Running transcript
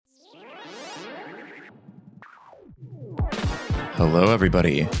Hello,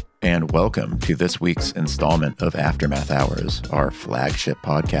 everybody, and welcome to this week's installment of Aftermath Hours, our flagship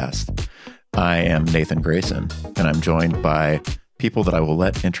podcast. I am Nathan Grayson, and I'm joined by people that I will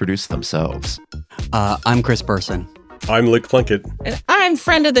let introduce themselves. I'm Chris Burson. I'm Luke Plunkett. And I'm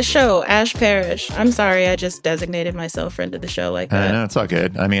friend of the show, Ash Parrish. I'm sorry, I just designated myself friend of the show like that. No, it's all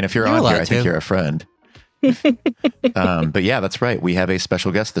good. I mean, if you're on here, I think you're a friend. But yeah, that's right. We have a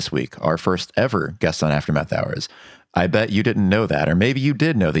special guest this week, our first ever guest on Aftermath Hours. I bet you didn't know that, or maybe you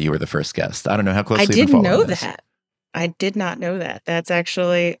did know that you were the first guest. I don't know how closely you've been following this. I did not know that. That's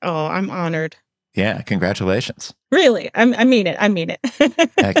actually, I'm honored. Yeah, congratulations. Really? I mean it.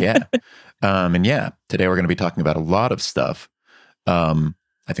 Heck yeah. And yeah, today we're going to be talking about a lot of stuff. I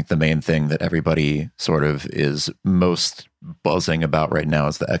think the main thing that everybody sort of is most buzzing about right now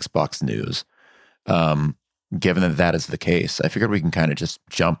is the Xbox news. Given that that is the case, I figured we can kind of just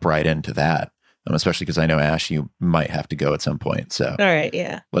jump right into that. Especially because I know, Ash, you might have to go at some point. So, all right,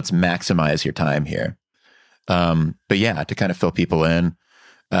 yeah. Let's maximize your time here. But yeah, to kind of fill people in,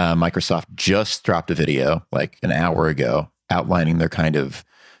 Microsoft just dropped a video like an hour ago outlining their kind of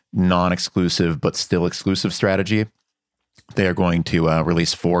non-exclusive but still exclusive strategy. They are going to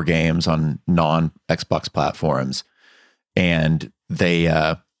release 4 games on non-Xbox platforms, and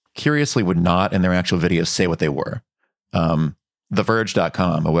they curiously would not in their actual videos say what they were.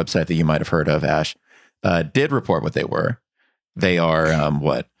 TheVerge.com, a website that you might have heard of, Ash, did report what they were. They are,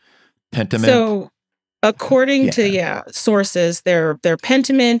 Pentiment? So, according to sources, they're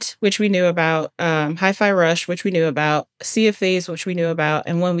Pentiment, which we knew about, Hi-Fi Rush, which we knew about, Sea of Thieves, which we knew about,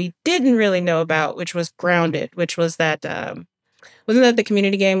 and one we didn't really know about, which was Grounded, which was that, wasn't that the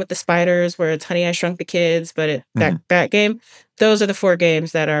community game with the spiders where it's Honey, I Shrunk the Kids, but that game? Those are the 4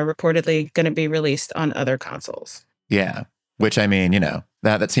 games that are reportedly going to be released on other consoles. Yeah. Which, I mean,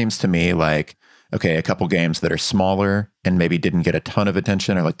 that seems to me like, okay, a couple games that are smaller and maybe didn't get a ton of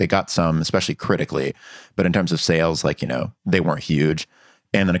attention, or like they got some, especially critically, but in terms of sales, like, they weren't huge.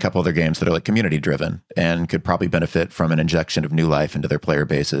 And then a couple other games that are like community driven and could probably benefit from an injection of new life into their player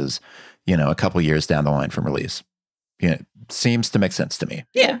bases, a couple years down the line from release. Seems to make sense to me.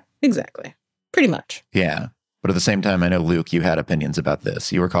 Yeah, exactly. Pretty much. Yeah. But at the same time, I know, Luke, you had opinions about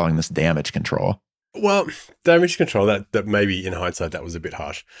this. You were calling this damage control. Well, damage control, that maybe in hindsight, that was a bit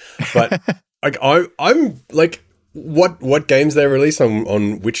harsh. But like I'm like, what games they release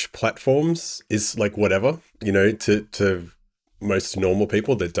on which platforms is like whatever, to most normal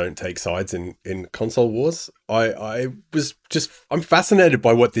people that don't take sides in console wars. I'm fascinated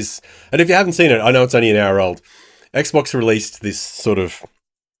by what this, and if you haven't seen it, I know it's only an hour old. Xbox released this sort of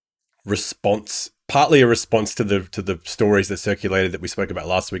response, partly a response to the stories that circulated that we spoke about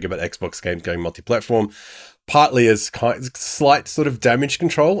last week about Xbox games going multi-platform, partly as slight sort of damage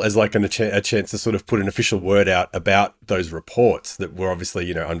control, as like a chance to sort of put an official word out about those reports that were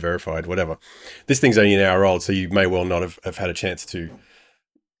obviously, unverified, whatever. This thing's only an hour old, so you may well not have had a chance to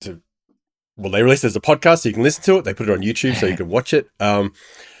well, they released it as a podcast, so you can listen to it. They put it on YouTube, so you can watch it.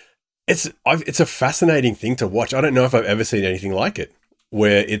 It's a fascinating thing to watch. I don't know if I've ever seen anything like it,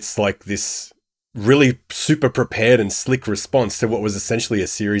 where it's like this really super prepared and slick response to what was essentially a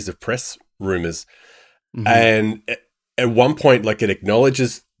series of press rumors. Mm-hmm. And at one point, like, it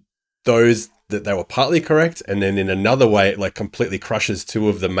acknowledges those that they were partly correct. And then in another way, it like completely crushes 2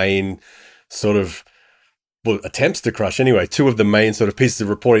 of the main sort of, attempts to crush anyway, 2 of the main sort of pieces of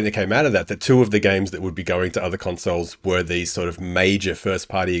reporting that came out of that 2 of the games that would be going to other consoles were these sort of major first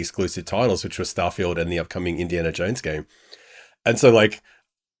party exclusive titles, which were Starfield and the upcoming Indiana Jones game. And so like,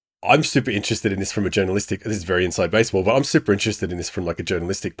 I'm super interested in this from a journalistic, this is very inside baseball, but I'm super interested in this from like a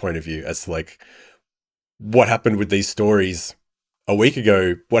journalistic point of view as to like what happened with these stories a week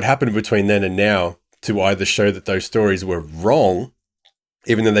ago, what happened between then and now to either show that those stories were wrong,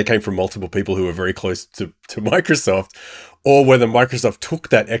 even though they came from multiple people who were very close to Microsoft, or whether Microsoft took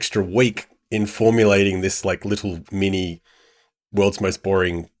that extra week in formulating this like little mini world's most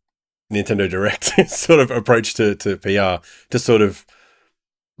boring Nintendo Direct sort of approach to PR to sort of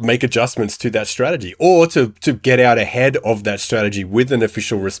make adjustments to that strategy, or to get out ahead of that strategy with an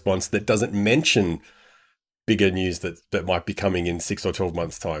official response that doesn't mention bigger news that might be coming in 6 or 12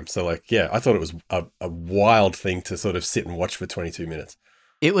 months time. So like, yeah, I thought it was a wild thing to sort of sit and watch for 22 minutes.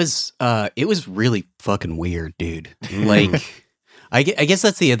 It was really fucking weird, dude. Like, I guess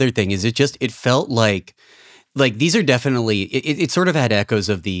that's the other thing is it felt like these are definitely, it sort of had echoes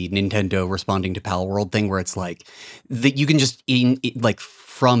of the Nintendo responding to Palworld thing where it's like that you can just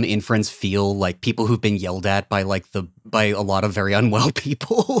from inference feel like people who've been yelled at by a lot of very unwell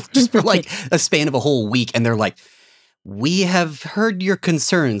people just for like a span of a whole week. And they're like, we have heard your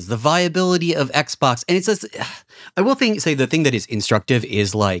concerns, the viability of Xbox. And it says, I will say the thing that is instructive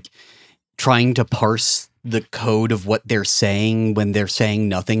is like trying to parse the code of what they're saying when they're saying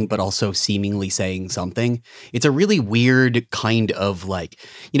nothing, but also seemingly saying something. It's a really weird kind of like,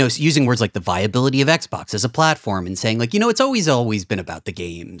 using words like the viability of Xbox as a platform and saying like, it's always been about the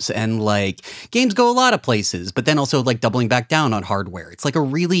games and like games go a lot of places, but then also like doubling back down on hardware. It's like a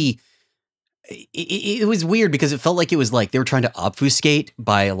really, it was weird because it felt like it was like they were trying to obfuscate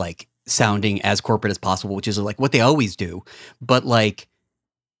by like sounding as corporate as possible, which is like what they always do. But like,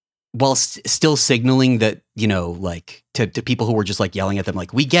 while still signaling that, like to people who were just like yelling at them,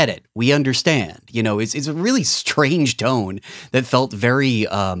 like, we get it, we understand, it's a really strange tone that felt very,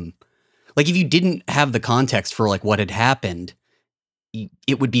 like if you didn't have the context for like what had happened,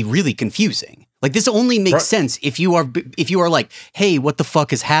 it would be really confusing. Like this only makes sense if you are like, hey, what the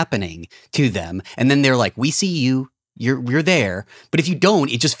fuck is happening to them? And then they're like, we see you, we're there. But if you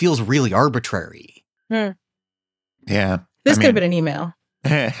don't, it just feels really arbitrary. Yeah. This could have been an email.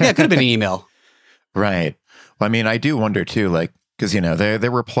 Yeah, it could have been an email. Right. Well, I mean, I do wonder too, like, because,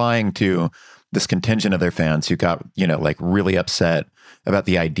 they're replying to this contingent of their fans who got, like really upset about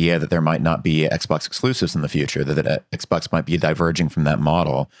the idea that there might not be Xbox exclusives in the future, that Xbox might be diverging from that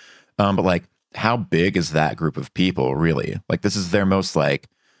model. But like, how big is that group of people really? Like, this is their most like,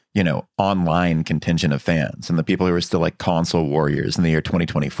 online contingent of fans and the people who are still like console warriors in the year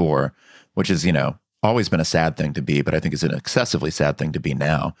 2024, which is, always been a sad thing to be, but I think is an excessively sad thing to be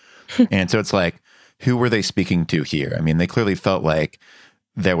now. And so it's like, who were they speaking to here? I mean, they clearly felt like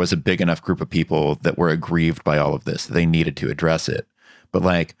there was a big enough group of people that were aggrieved by all of this that they needed to address it. But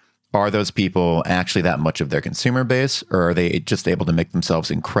like, are those people actually that much of their consumer base, or are they just able to make themselves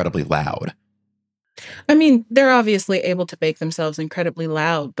incredibly loud? I mean, they're obviously able to make themselves incredibly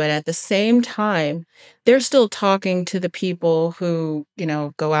loud, but at the same time, they're still talking to the people who,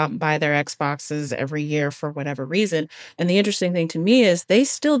 go out and buy their Xboxes every year for whatever reason. And the interesting thing to me is they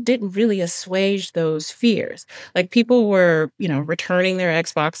still didn't really assuage those fears. Like people were, returning their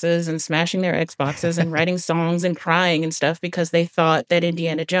Xboxes and smashing their Xboxes and writing songs and crying and stuff because they thought that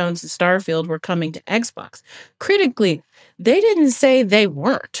Indiana Jones and Starfield were coming to Xbox. Critically, they didn't say they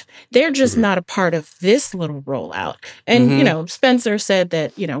weren't. They're just not a part of this little rollout. And, Spencer said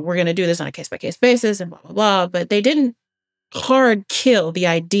that, we're going to do this on a case-by-case basis and blah, blah, blah. But they didn't hard kill the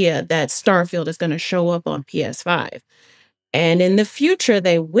idea that Starfield is going to show up on PS5. And in the future,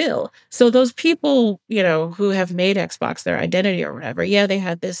 they will. So those people, who have made Xbox their identity or whatever, yeah, they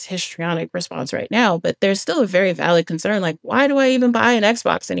had this histrionic response right now, but there's still a very valid concern. Like, why do I even buy an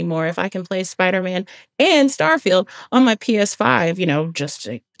Xbox anymore if I can play Spider-Man and Starfield on my PS5, just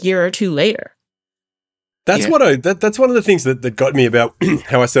a year or two later? That's that's one of the things that got me about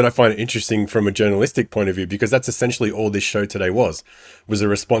how I said I find it interesting from a journalistic point of view, because that's essentially all this show today was a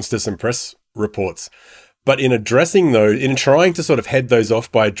response to some press reports. But in addressing those, in trying to sort of head those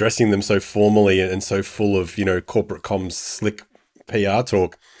off by addressing them so formally and so full of, corporate comms, slick PR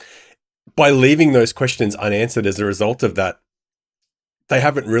talk, by leaving those questions unanswered as a result of that, they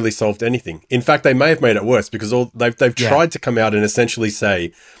haven't really solved anything. In fact, they may have made it worse because they've tried to come out and essentially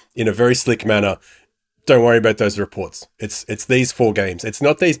say, in a very slick manner, don't worry about those reports. It's these 4 games. It's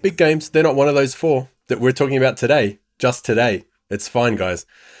not these big games. They're not one of those 4 that we're talking about today, just today. It's fine, guys.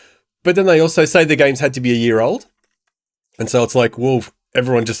 But then they also say the games had to be a year old. And so it's like, well,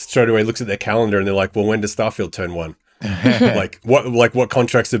 everyone just straight away looks at their calendar and they're like, well, when does Starfield turn 1? what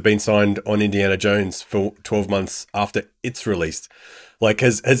contracts have been signed on Indiana Jones for 12 months after it's released? Like,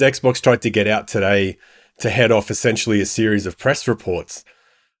 has Xbox tried to get out today to head off essentially a series of press reports,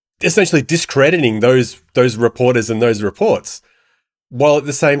 essentially discrediting those reporters and those reports, while at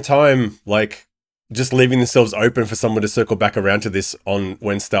the same time, like, just leaving themselves open for someone to circle back around to this on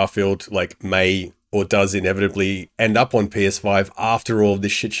when Starfield like may or does inevitably end up on PS5 after all of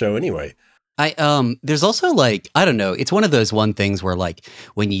this shit show anyway. There's also like, I don't know, it's one of those things where like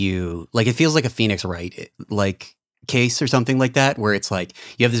when you like, it feels like a Phoenix Wright like case or something like that, where it's like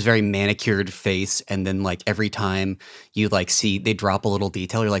you have this very manicured face and then like every time you like see they drop a little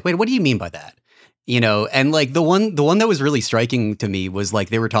detail, you're like, wait, what do you mean by that? And like the one that was really striking to me was like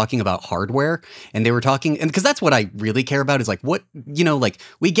they were talking about hardware and they were talking, and because that's what I really care about is like what, like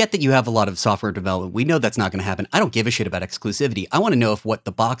we get that you have a lot of software development. We know that's not going to happen. I don't give a shit about exclusivity. I want to know if what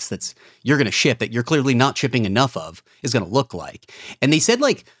the box you're going to ship that you're clearly not shipping enough of is going to look like. And they said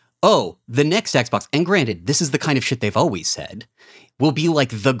like, oh, the next Xbox, and granted, this is the kind of shit they've always said, will be like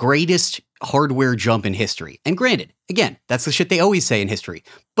the greatest hardware jump in history. And granted, again, that's the shit they always say in history.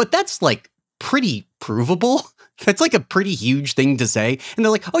 But that's like pretty provable. That's like a pretty huge thing to say. And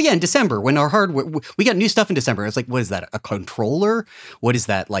they're like, oh yeah, in December, when our hardware, we got new stuff in December. It's like, what is that? A controller? What is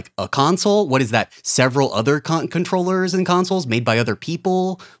that? Like a console? What is that? Several other controllers and consoles made by other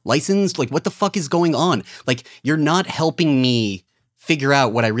people, licensed? Like, what the fuck is going on? Like, you're not helping me figure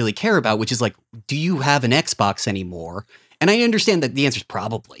out what I really care about, which is like, do you have an Xbox anymore? And I understand that the answer is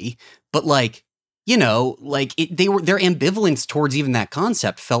probably, but like, you know, like their ambivalence towards even that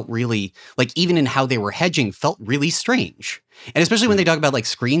concept felt really like, even in how they were hedging, felt really strange. And especially when they talk about like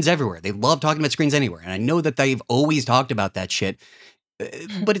screens everywhere. They love talking about screens anywhere. And I know that they've always talked about that shit.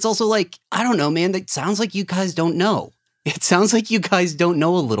 But it's also like, I don't know, man, that sounds like you guys don't know. It sounds like you guys don't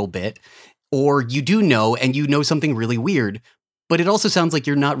know a little bit, or you do know and you know something really weird. But it also sounds like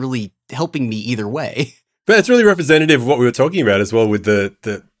you're not really helping me either way. But it's really representative of what we were talking about as well with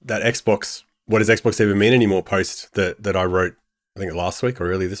that Xbox. What does Xbox even mean anymore? Post that I wrote, I think last week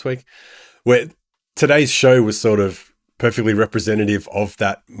or earlier this week, where today's show was sort of perfectly representative of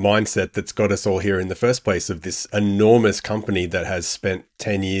that mindset that's got us all here in the first place, of this enormous company that has spent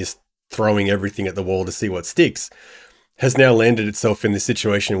 10 years throwing everything at the wall to see what sticks, has now landed itself in this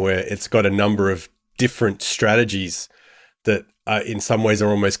situation where it's got a number of different strategies that in some ways are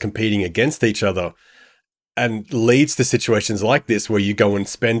almost competing against each other, and leads to situations like this where you go and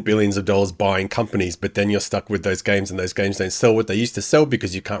spend billions of dollars buying companies, but then you're stuck with those games and those games don't sell what they used to sell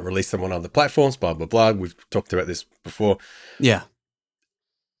because you can't release them on other platforms, blah, blah, blah. We've talked about this before. Yeah.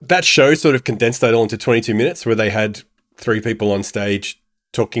 That show sort of condensed that all into 22 minutes where they had 3 people on stage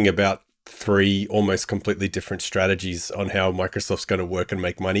talking about 3 almost completely different strategies on how Microsoft's going to work and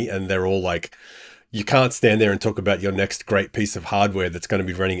make money. And they're all like, you can't stand there and talk about your next great piece of hardware that's going to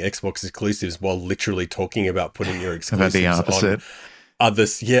be running Xbox exclusives while literally talking about putting your exclusives about the opposite. on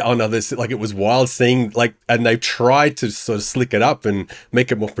others. Yeah, on others. Like, it was wild seeing, like, and they tried to sort of slick it up and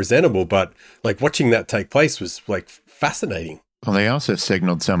make it more presentable, but like watching that take place was like fascinating. Well, they also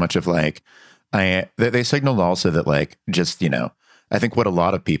signaled so much of like, they signaled also that like, just, you know, I think what a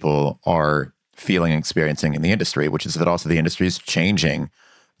lot of people are feeling and experiencing in the industry, which is that also the industry is changing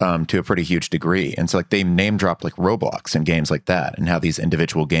to a pretty huge degree. And so like they name dropped like Roblox and games like that, and how these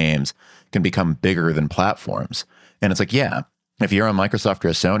individual games can become bigger than platforms. And it's like, yeah, if you're on Microsoft or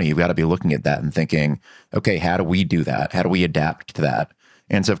a Sony, you've got to be looking at that and thinking, okay, how do we do that? How do we adapt to that?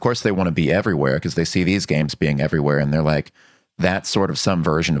 And so of course they want to be everywhere because they see these games being everywhere and they're like, that's sort of some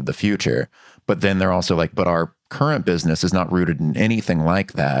version of the future. But then they're also like, but our current business is not rooted in anything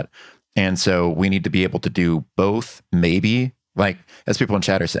like that. And so we need to be able to do both, maybe. Like, as people in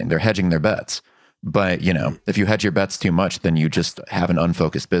chat are saying, they're hedging their bets. But, you know, if you hedge your bets too much, then you just have an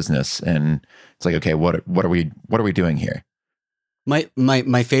unfocused business. And it's like, okay, what are we doing here?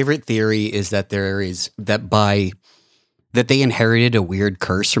 My favorite theory is that that they inherited a weird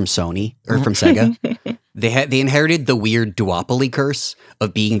curse from Sony or from Sega. They inherited the weird duopoly curse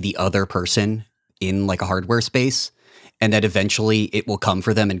of being the other person in like a hardware space, and that eventually it will come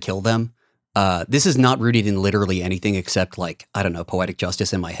for them and kill them. This is not rooted in literally anything except like, I don't know, poetic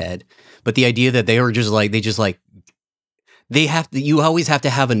justice in my head. But the idea that they have to, you always have to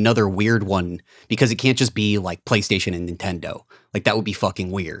have another weird one because it can't just be like PlayStation and Nintendo. Like that would be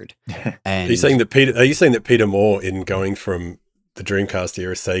fucking weird. And Are you saying that Peter Moore, in going from the Dreamcast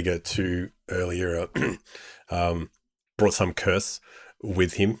era Sega to early era, brought some curse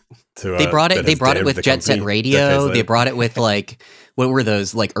with him? They brought it with Jet Set Radio. They brought it with like, what were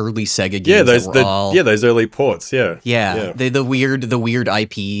those like early Sega games? Those early ports. Yeah. The weird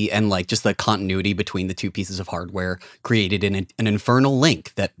IP and like just the continuity between the two pieces of hardware created an infernal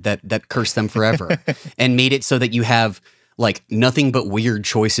link that cursed them forever and made it so that you have like nothing but weird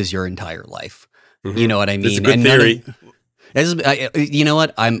choices your entire life. Mm-hmm. You know what I mean? It's a good theory. You know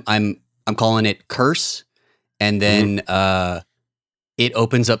what? I'm calling it curse, and then it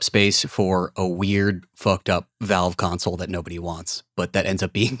opens up space for a weird, fucked up Valve console that nobody wants, but that ends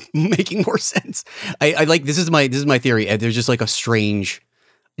up being making more sense. I like this is my theory. There's just like a strange,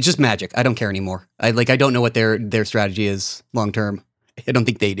 it's just magic. I don't care anymore. I don't know what their strategy is long term. I don't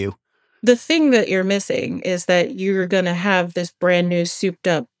think they do. The thing that you're missing is that you're going to have this brand new, souped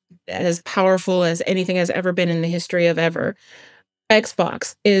up, as powerful as anything has ever been in the history of ever.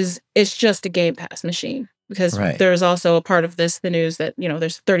 Xbox it's just a Game Pass machine. Because there's also a part of the news that, you know,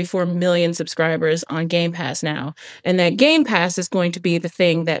 there's 34 million subscribers on Game Pass now. And that Game Pass is going to be the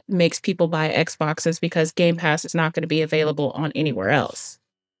thing that makes people buy Xboxes because Game Pass is not going to be available on anywhere else.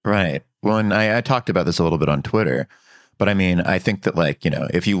 Right. Well, and I talked about this a little bit on Twitter. But I mean, I think that like, you know,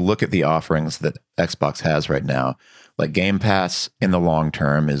 if you look at the offerings that Xbox has right now, like Game Pass in the long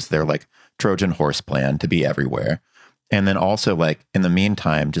term is their like Trojan horse plan to be everywhere. And then also, like, in the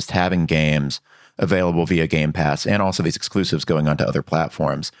meantime, just having games available via Game Pass and also these exclusives going onto other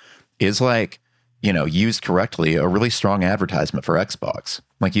platforms is like, used correctly, a really strong advertisement for Xbox.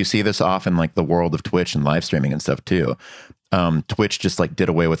 Like, you see this often, like the world of Twitch and live streaming and stuff too. Twitch just like did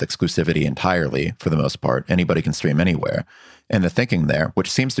away with exclusivity entirely for the most part. Anybody can stream anywhere. And the thinking there,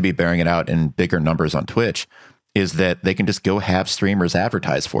 which seems to be bearing it out in bigger numbers on Twitch, is that they can just go have streamers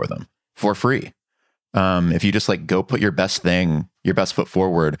advertise for them for free. If you just like go put your best thing, your best foot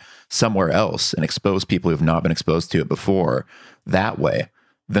forward somewhere else and expose people who've not been exposed to it before that way,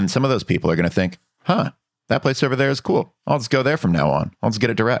 then some of those people are going to think, that place over there is cool. I'll just go there from now on. I'll just get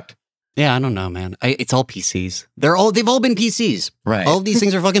it direct. Yeah, I don't know, man. It's all PCs. They've all been PCs. Right. All of these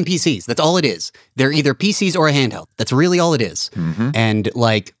things are fucking PCs. That's all it is. They're either PCs or a handheld. That's really all it is. Mm-hmm. And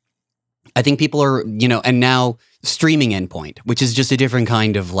like, I think people are, and now streaming endpoint, which is just a different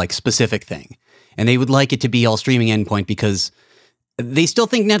kind of like specific thing. And they would like it to be all streaming endpoint because they still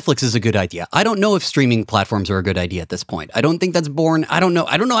think Netflix is a good idea. I don't know if streaming platforms are a good idea at this point. I don't think that's born. I don't know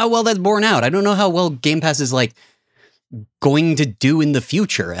how well that's borne out. I don't know how well Game Pass is like going to do in the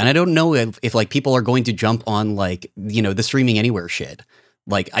future. And I don't know if like people are going to jump on like, the streaming anywhere shit.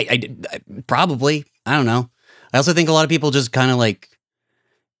 Like I probably, I don't know. I also think a lot of people just kind of like,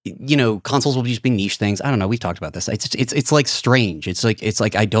 consoles will just be niche things. I don't know. We've talked about this. It's like strange. It's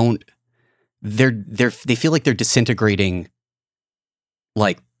like I don't. They feel like they're disintegrating,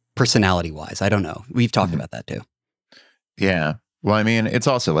 like personality wise. I don't know. We've talked about that too. Yeah. Well, I mean, it's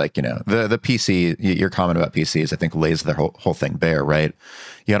also like, the PC, your comment about PCs, I think lays their whole thing bare, right?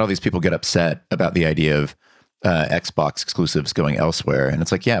 You had all these people get upset about the idea of Xbox exclusives going elsewhere. And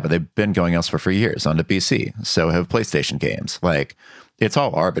it's like, yeah, but they've been going elsewhere for years onto PC. So have PlayStation games. Like, it's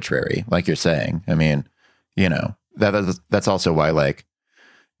all arbitrary, like you're saying. I mean, that's also why, like,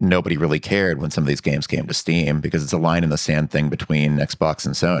 nobody really cared when some of these games came to Steam, because it's a line in the sand thing between Xbox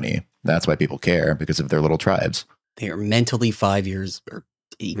and Sony. That's why people care, because of their little tribes. They are mentally 5 years or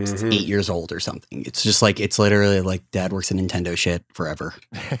 8 years old or something. It's just like, it's literally like dad works in Nintendo shit forever.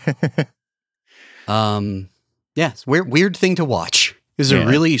 It's weird thing to watch. It's a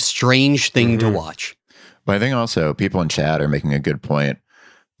really strange thing to watch. But I think also people in chat are making a good point,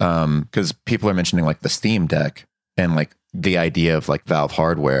 because people are mentioning like the Steam Deck and like the idea of like Valve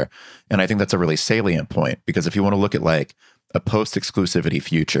hardware. And I think that's a really salient point, because if you want to look at like a post-exclusivity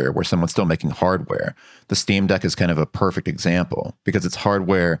future where someone's still making hardware, the Steam Deck is kind of a perfect example, because it's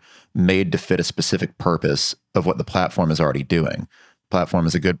hardware made to fit a specific purpose of what the platform is already doing. Platform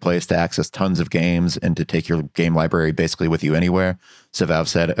is a good place to access tons of games and to take your game library basically with you anywhere. So Valve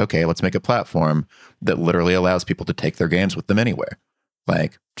said, okay, let's make a platform that literally allows people to take their games with them anywhere.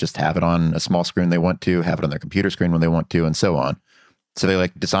 Like, just have it on a small screen they want to, have it on their computer screen when they want to, and so on. So they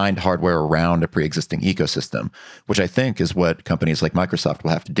like designed hardware around a pre-existing ecosystem, which I think is what companies like Microsoft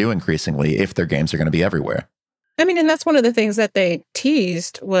will have to do increasingly if their games are going to be everywhere. I mean, and that's one of the things that they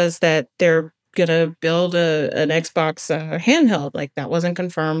teased, was that they're going to build an Xbox handheld. Like, that wasn't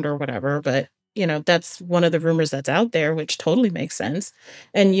confirmed or whatever, but that's one of the rumors that's out there, which totally makes sense.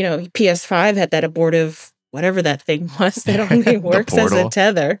 And PS5 had that abortive whatever that thing was that only works as a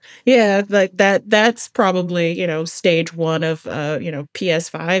tether. Yeah, like that's probably, stage one of,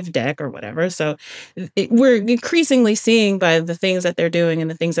 PS5 deck or whatever. So we're increasingly seeing by the things that they're doing and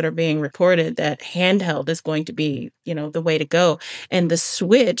the things that are being reported that handheld is going to be, the way to go. And the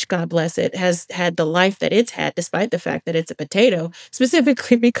Switch, God bless it, has had the life that it's had, despite the fact that it's a potato,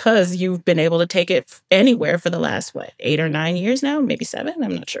 specifically because you've been able to take it anywhere for the last, 8 or 9 years now, maybe 7,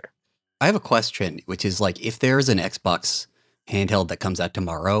 I'm not sure. I have a question, which is like, if there's an Xbox handheld that comes out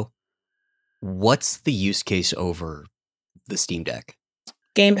tomorrow, what's the use case over the Steam Deck?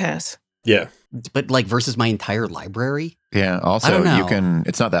 Game Pass. Yeah. But like versus my entire library? Yeah. Also,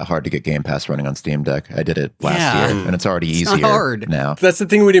 it's not that hard to get Game Pass running on Steam Deck. I did it last year and it's already easier not hard now. That's the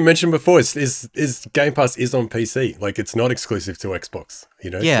thing we didn't mention before is Game Pass is on PC. Like, it's not exclusive to Xbox,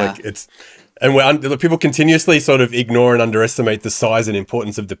 Yeah. Like, and people continuously sort of ignore and underestimate the size and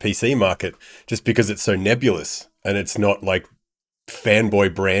importance of the PC market just because it's so nebulous and it's not like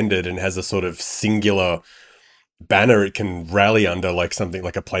fanboy branded and has a sort of singular banner it can rally under, like something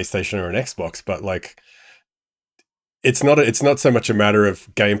like a PlayStation or an Xbox. But like, it's not so much a matter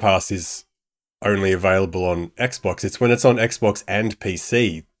of Game Pass is only available on Xbox. It's when it's on Xbox and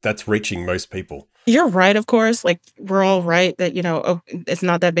PC that's reaching most people. You're right, of course. Like, we're all right that, it's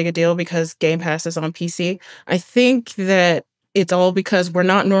not that big a deal because Game Pass is on PC. I think that it's all because we're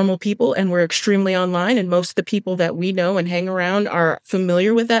not normal people and we're extremely online, and most of the people that we know and hang around are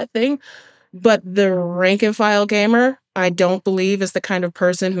familiar with that thing. But the rank and file gamer I don't believe is the kind of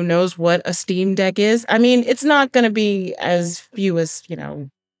person who knows what a Steam Deck is. I mean, it's not going to be as few as,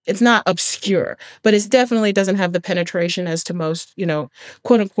 it's not obscure, but it definitely doesn't have the penetration as to most,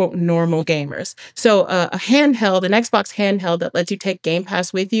 quote unquote, normal gamers. So a handheld, an Xbox handheld that lets you take Game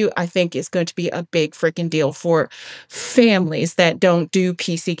Pass with you, I think is going to be a big freaking deal for families that don't do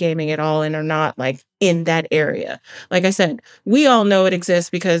PC gaming at all and are not like in that area. Like I said, we all know it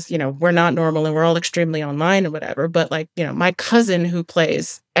exists because, we're not normal and we're all extremely online or whatever. But like, my cousin who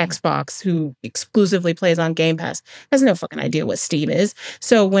plays Xbox, who exclusively plays on Game Pass, has no fucking idea what Steam is.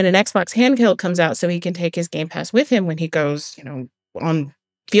 So when an Xbox handheld comes out so he can take his Game Pass with him when he goes, on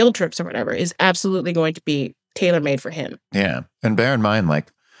field trips or whatever, is absolutely going to be tailor-made for him. Yeah. And bear in mind,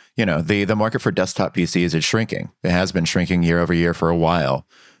 like, the market for desktop PCs is shrinking. It has been shrinking year over year for a while,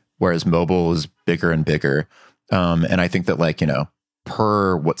 whereas mobile is bigger and bigger. And I think that, like,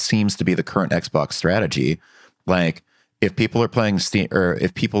 per what seems to be the current Xbox strategy, like, if people are playing Steam, or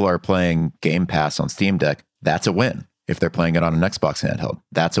if people are playing Game Pass on Steam Deck, that's a win. If they're playing it on an Xbox handheld,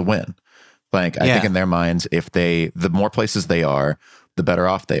 that's a win. Like, I think in their minds, the more places they are, the better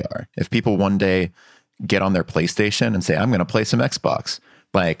off they are. If people one day get on their PlayStation and say, I'm going to play some Xbox,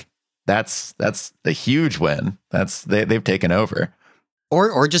 like, that's a huge win. They've taken over.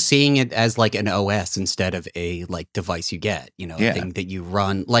 Or just seeing it as like an OS instead of a like device you get, a thing that you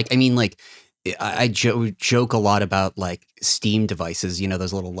run. Like, I mean, like, I joke a lot about like Steam devices,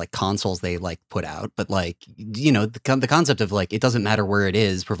 those little like consoles they like put out, but like, the concept of like, it doesn't matter where it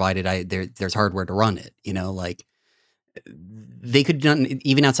is, provided there's hardware to run it, like they could,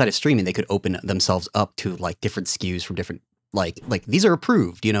 even outside of streaming, they could open themselves up to like different SKUs from different, like these are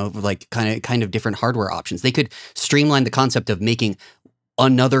approved, like kind of different hardware options. They could streamline the concept of making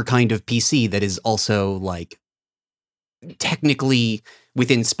another kind of PC that is also like technically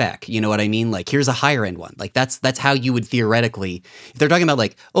within spec, you know what I mean? Like, here's a higher end one. Like, that's how you would theoretically, if they're talking about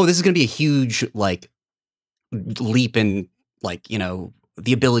like, oh, this is going to be a huge like leap in like,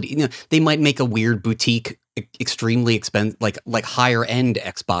 the ability, they might make a weird boutique, extremely expensive, like higher end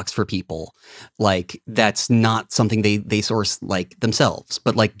Xbox for people. Like, that's not something they source like themselves,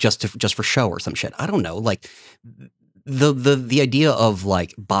 but like just for show or some shit. I don't know. Like the idea of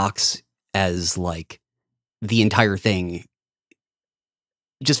like box as like the entire thing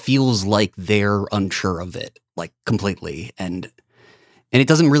just feels like they're unsure of it, like completely. And it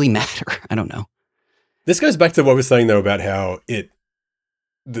doesn't really matter. I don't know. This goes back to what we're saying though about how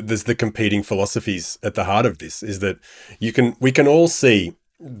there's the competing philosophies at the heart of this, is that we can all see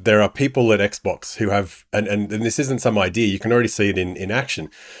there are people at Xbox who have, and this isn't some idea, you can already see it in action,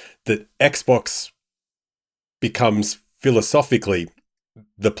 that Xbox becomes philosophically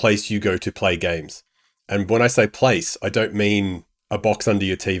the place you go to play games. And when I say place, I don't mean a box under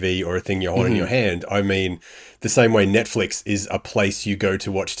your TV or a thing you're holding in your hand. I mean the same way Netflix is a place you go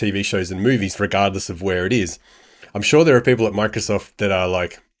to watch TV shows and movies, regardless of where it is. I'm sure there are people at Microsoft that are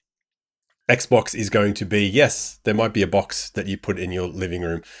like, Xbox is going to be, yes, there might be a box that you put in your living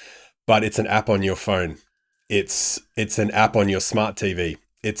room, but it's an app on your phone. It's an app on your smart TV.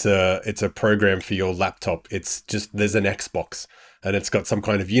 It's a program for your laptop. It's just, there's an Xbox and it's got some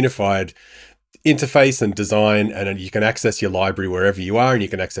kind of unified interface and design, and you can access your library wherever you are, and you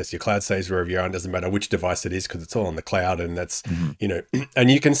can access your cloud saves wherever you are. It doesn't matter which device it is because it's all on the cloud, and that's and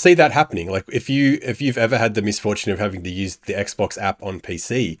you can see that happening. Like if you've ever had the misfortune of having to use the Xbox app on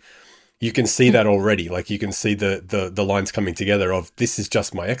PC, you can see that already. Like you can see the lines coming together of, this is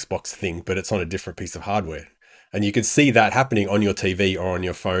just my Xbox thing, but it's on a different piece of hardware. And you can see that happening on your TV or on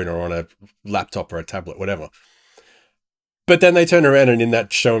your phone or on a laptop or a tablet, whatever. But then they turn around and in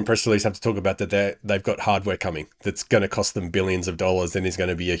that show and press release have to talk about that they've got hardware coming that's going to cost them billions of dollars and is going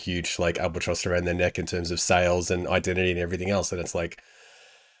to be a huge like albatross around their neck in terms of sales and identity and everything else. And it's like,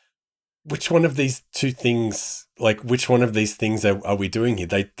 which one of these two things, like which one of these things are we doing here?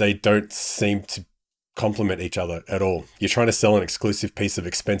 They don't seem to complement each other at all. You're trying to sell an exclusive piece of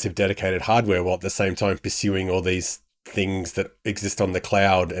expensive dedicated hardware while at the same time pursuing all these things that exist on the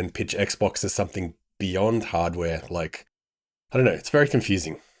cloud and pitch Xbox as something beyond hardware. Like, I don't know. It's very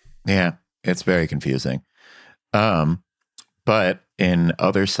confusing. Yeah, it's very confusing. But in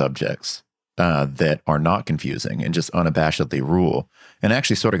other subjects that are not confusing and just unabashedly rule, and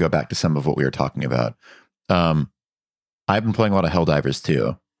actually sort of go back to some of what we were talking about, I've been playing a lot of Helldivers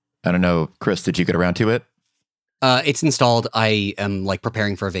too. I don't know, Chris, did you get around to it? It's installed. I am like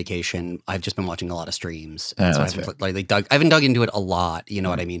preparing for a vacation. I've just been watching a lot of streams. Yeah, so that's I haven't dug into it a lot. You know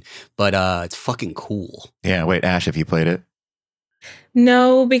what I mean? But it's fucking cool. Yeah, wait, Ash, have you played it?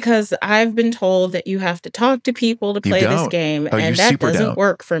 No, because I've been told that you have to talk to people to You play this don't? game, Oh, you and that super doesn't don't.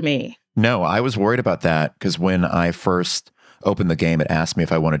 work for me. No, I was worried about that because when I first opened the game, it asked me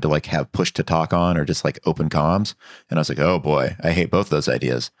if I wanted to like have push to talk on or just like open comms. And I was like, oh boy, I hate both those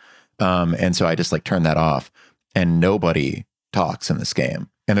ideas. And so I just like turned that off, and nobody talks in this game.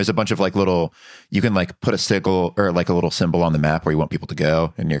 And there's a bunch of like little, you can like put a signal or like a little symbol on the map where you want people to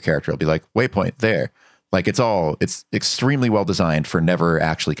go, and your character will be like, waypoint there. Like it's extremely well designed for never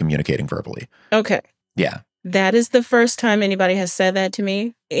actually communicating verbally. Okay. Yeah. That is the first time anybody has said that to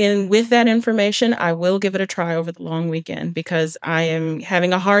me. And with that information, I will give it a try over the long weekend because I am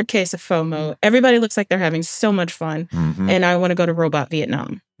having a hard case of FOMO. Everybody looks like they're having so much fun, and I want to go to Robot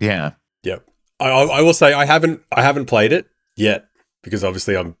Vietnam. Yeah. Yep. I will say I haven't played it yet because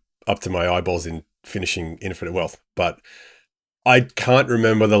obviously I'm up to my eyeballs in finishing Infinite Wealth, but I can't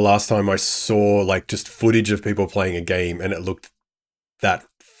remember the last time I saw like just footage of people playing a game and it looked that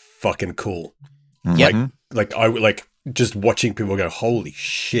fucking cool. Yep. Like I like just watching people go, holy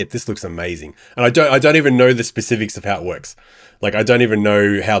shit, this looks amazing. And I don't even know the specifics of how it works. Like I don't even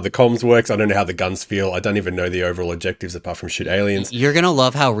know how the comms works. I don't know how the guns feel. I don't even know the overall objectives apart from shoot aliens. You're gonna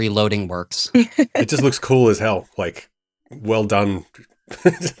love how reloading works. It just looks cool as hell. Like well done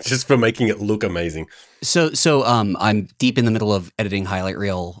just for making it look amazing. So I'm deep in the middle of editing highlight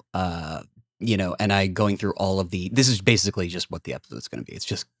reel, and I going through all of this is basically just what the episode's going to be. It's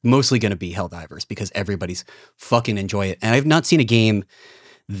just mostly going to be Helldivers because everybody's fucking enjoy it. And I've not seen a game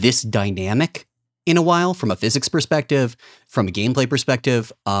this dynamic in a while from a physics perspective, from a gameplay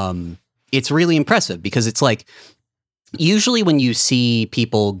perspective. It's really impressive because it's like, usually when you see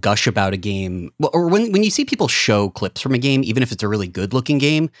people gush about a game, or when you see people show clips from a game, even if it's a really good looking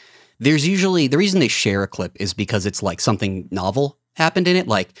game, there's usually, the reason they share a clip is because it's like something novel happened in it,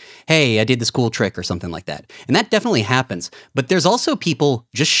 like, hey, I did this cool trick or something like that. And that definitely happens. But there's also people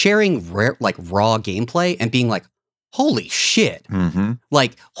just sharing raw gameplay and being like, holy shit.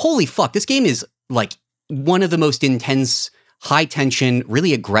 Like, holy fuck, this game is like one of the most intense, high tension,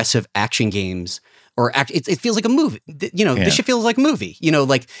 really aggressive action games. Or it feels like a movie. This shit feels like a movie.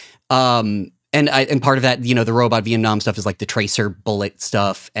 And part of that, the Robot Vietnam stuff is like the tracer bullet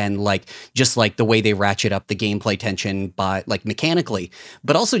stuff and like just like the way they ratchet up the gameplay tension by like mechanically,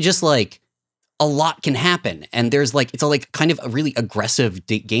 but also just like a lot can happen. And there's like, it's a like kind of a really aggressive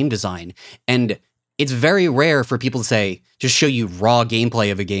game design. And it's very rare for people to say, just show you raw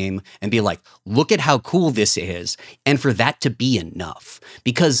gameplay of a game and be like, look at how cool this is. And for that to be enough,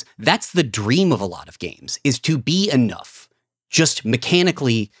 because that's the dream of a lot of games, is to be enough just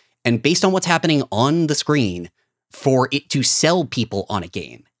mechanically and based on what's happening on the screen for it to sell people on a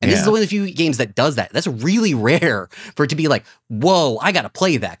game. And this is one of the few games that does that. That's really rare for it to be like, whoa, I got to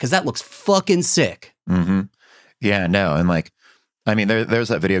play that because that looks fucking sick. Yeah, no. And like, I mean, there's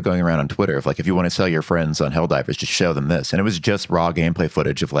that video going around on Twitter of like, if you want to sell your friends on Helldivers, just show them this. And it was just raw gameplay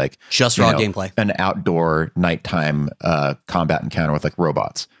footage of like, just raw gameplay, an outdoor nighttime combat encounter with like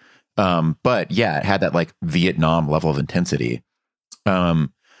robots. But yeah, it had that like Vietnam level of intensity.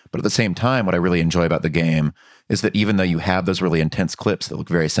 But at the same time, what I really enjoy about the game is that even though you have those really intense clips that look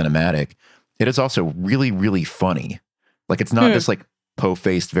very cinematic, it is also really, really funny. Like it's not this like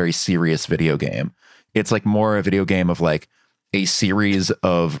po-faced, very serious video game. It's like more a video game of like a series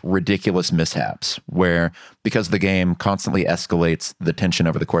of ridiculous mishaps where, because the game constantly escalates the tension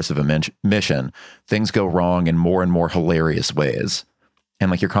over the course of a mission, things go wrong in more and more hilarious ways. And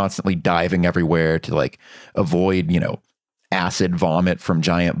like you're constantly diving everywhere to like avoid, acid vomit from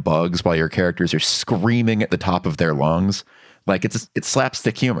giant bugs while your characters are screaming at the top of their lungs. Like it's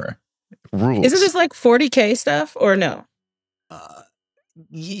slapstick humor. Rules. Isn't this like 40K stuff or no? I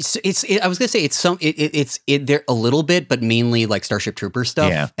was gonna say it's there a little bit, but mainly like Starship Trooper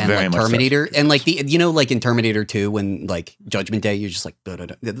stuff and like Terminator and like like in Terminator 2 when like Judgment Day, you're just like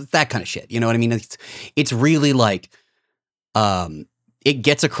that kind of shit. You know what I mean? It's really like it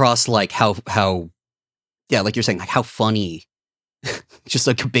gets across like how like you're saying, like how funny just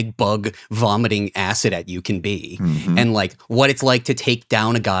like a big bug vomiting acid at you can be. And like what it's like to take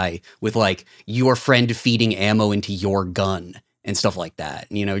down a guy with like your friend feeding ammo into your gun and stuff like that.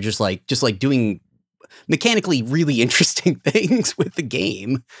 Just like doing mechanically really interesting things with the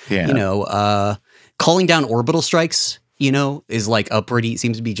game. Calling down orbital strikes, is like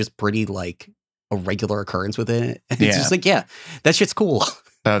seems to be just pretty like a regular occurrence within it. And it's just like, that shit's cool.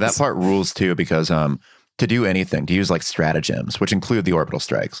 That part rules too, because to do anything, to use like stratagems, which include the orbital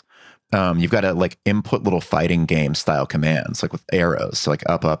strikes, you've got to like input little fighting game style commands, like with arrows, so like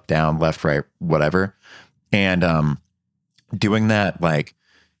up, down, left, right, whatever. And doing that, like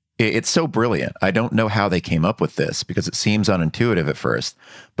It's so brilliant. I don't know how they came up with this because it seems unintuitive at first,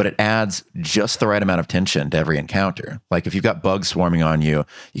 but it adds just the right amount of tension to every encounter. Like if you've got bugs swarming on you,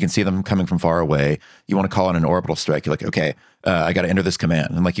 you can see them coming from far away. You want to call in an orbital strike. You're like, okay, I got to enter this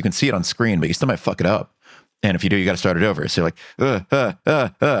command. And like you can see it on screen, but you still might fuck it up. And if you do, you got to start it over. So you're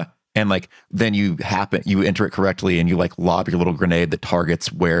like, and like then you enter it correctly and you like lob your little grenade that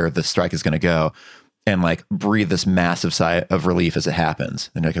targets where the strike is going to go. And like breathe this massive sigh of relief as it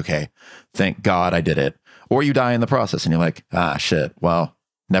happens. And you're like, okay, thank God I did it. Or you die in the process and you're like, ah, shit, well,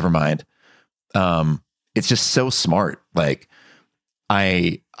 never mind. It's just so smart. Like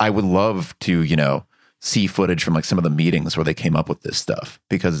I would love to, see footage from like some of the meetings where they came up with this stuff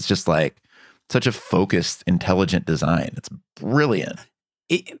because it's just like such a focused, intelligent design. It's brilliant.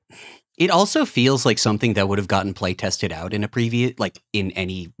 It also feels like something that would have gotten play tested out in a previous, like in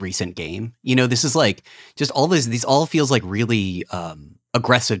any recent game. This is like just all these all feels like really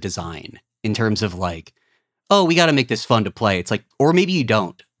aggressive design in terms of like, oh, we got to make this fun to play. It's like, or maybe you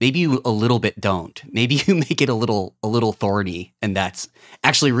don't. Maybe you a little bit don't. Maybe you make it a little thorny, and that's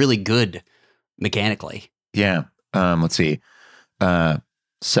actually really good mechanically. Yeah. Let's see.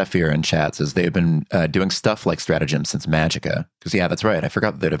 Sephir in chat says they've been doing stuff like stratagem since Magicka. Because yeah, that's right. I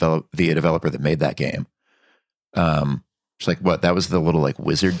forgot the developer that made that game. It's like what? That was the little like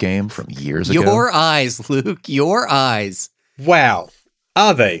wizard game from years ago. Your eyes, Luke. Your eyes. Wow.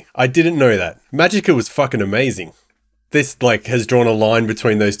 Are they? I didn't know that. Magicka was fucking amazing. This like has drawn a line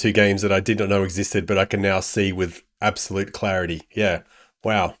between those two games that I did not know existed, but I can now see with absolute clarity. Yeah.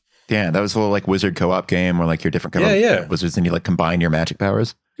 Wow. Yeah, that was a little like wizard co-op game where like you're different kind of wizards and you like combine your magic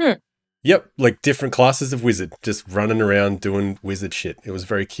powers. Yep, like different classes of wizard just running around doing wizard shit. It was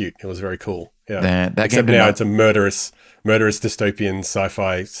very cute. It was very cool. Yeah. That Except game now it's a murderous dystopian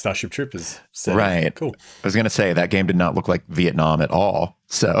sci-fi Starship Troopers setting. Right. Cool. I was going to say that game did not look like Vietnam at all.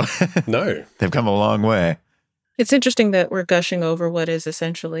 So no. They've come a long way. It's interesting that we're gushing over what is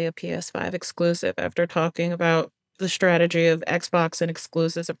essentially a PS5 exclusive after talking about the strategy of Xbox and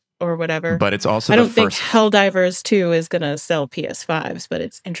exclusives or whatever. But it's also I don't think Helldivers 2 is going to sell PS5s, but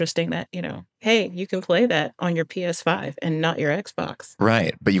it's interesting that, hey, you can play that on your PS5 and not your Xbox.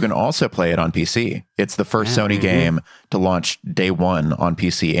 Right. But you can also play it on PC. It's the first Sony game to launch day one on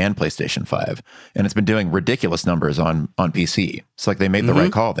PC and PlayStation 5. And it's been doing ridiculous numbers on PC. It's like they made the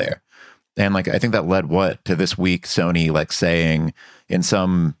right call there. And like I think that led to this week Sony like saying in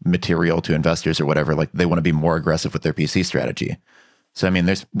some material to investors or whatever, like they want to be more aggressive with their PC strategy. So I mean,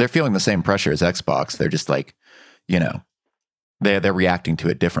 they're feeling the same pressure as Xbox. They're just like, they're reacting to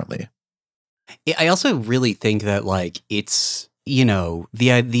it differently. I also really think that like it's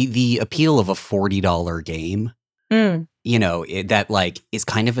the appeal of a $40 game. That like is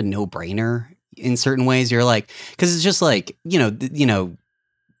kind of a no brainer in certain ways. You're like, because it's just like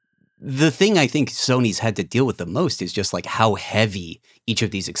the thing I think Sony's had to deal with the most is just like how heavy each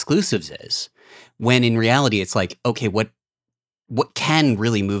of these exclusives is. When in reality, it's like, okay, what can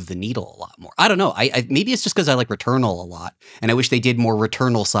really move the needle a lot more? I don't know. I maybe it's just because I like Returnal a lot, and I wish they did more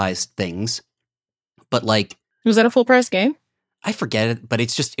Returnal-sized things. But like, was that a full price game? I forget it, but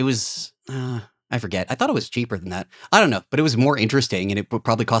it was. I forget. I thought it was cheaper than that. I don't know, but it was more interesting, and it would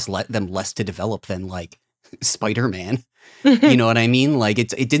probably cost them less to develop than like Spider-Man. You know what I mean? Like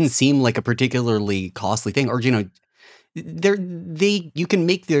it didn't seem like a particularly costly thing, or you can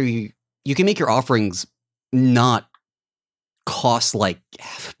make your offerings not cost like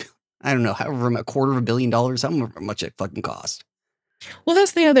I don't know, however $250 million, however much it fucking cost. Well,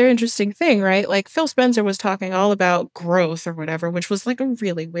 that's the other interesting thing, right? Like Phil Spencer was talking all about growth or whatever, which was like a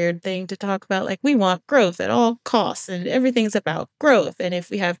really weird thing to talk about. Like we want growth at all costs and everything's about growth. And if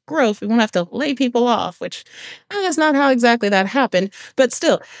we have growth, we won't have to lay people off, which that's not how exactly that happened. But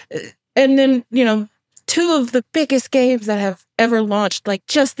still, and then, two of the biggest games that have ever launched, like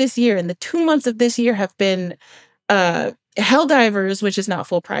just this year, in the 2 months of this year have been Helldivers, which is not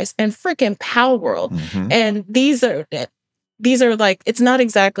full price, and frickin' Pal World. And these are like, it's not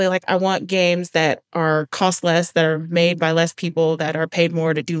exactly like I want games that are cost less, that are made by less people, that are paid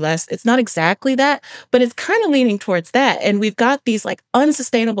more to do less. It's not exactly that, but it's kind of leaning towards that. And we've got these like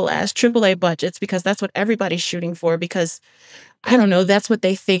unsustainable ass AAA budgets because that's what everybody's shooting for, because I don't know, that's what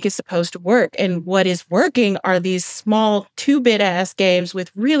they think is supposed to work. And what is working are these small 2-bit ass games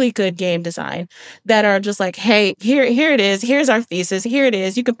with really good game design that are just like, hey, here it is. Here's our thesis. Here it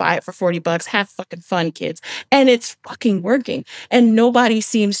is. You can buy it for $40. Have fucking fun, kids. And it's fucking working. And nobody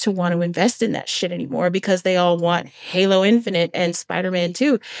seems to want to invest in that shit anymore because they all want Halo Infinite and Spider-Man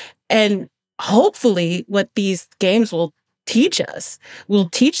 2. And hopefully what these games will teach us, will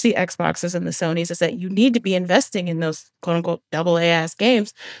teach the Xboxes and the Sonys, is that you need to be investing in those quote unquote double A ass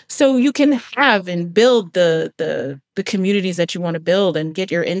games so you can have and build the communities that you want to build and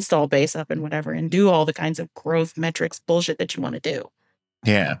get your install base up and whatever and do all the kinds of growth metrics bullshit that you want to do.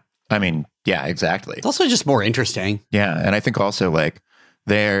 Yeah. I mean, yeah, exactly. It's also just more interesting. Yeah. And I think also like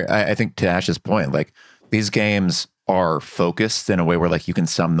I think to Ash's point, like these games are focused in a way where like you can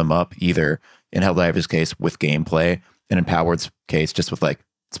sum them up either in Helldiver's case with gameplay and in Palward's case just with like,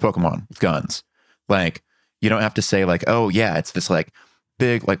 it's Pokemon with guns. Like you don't have to say like, oh yeah, it's this like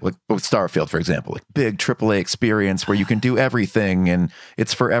big, like with Starfield, for example, like big AAA experience where you can do everything and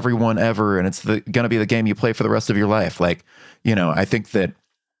it's for everyone ever. And it's going to be the game you play for the rest of your life. Like, you know, I think that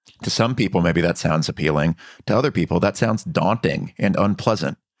to some people, maybe that sounds appealing. To other people, that sounds daunting and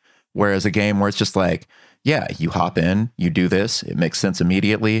unpleasant. Whereas a game where it's just like, yeah, you hop in, you do this, it makes sense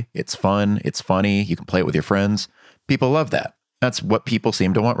immediately, it's fun, it's funny, you can play it with your friends. People love that. That's what people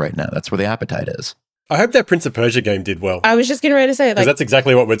seem to want right now. That's where the appetite is. I hope that Prince of Persia game did well. I was just getting ready to say, Because like, that's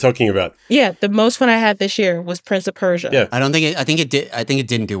exactly what we're talking about. yeah, the most fun I had this year was Prince of Persia. Yeah. I think it did. I think it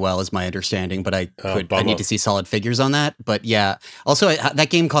didn't do well, is my understanding. But I bummer. need to see solid figures on that. But yeah, also that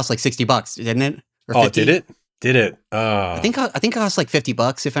game cost like $60, didn't it? Or Oh, 50? did it? Did it? I think it cost like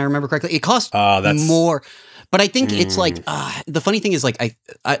 $50 if I remember correctly. It cost that's more, but I think it's like the funny thing is like I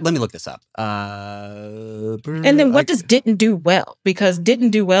let me look this up. And then what does didn't do well? Because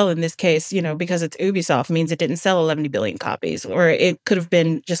didn't do well in this case, you know, because it's Ubisoft means it didn't sell 11 billion copies, or it could have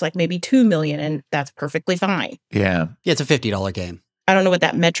been just like maybe 2 million, and that's perfectly fine. Yeah. Yeah, it's a $50 game. I don't know what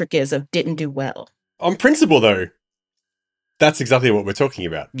that metric is of didn't do well. On principle, though, that's exactly what we're talking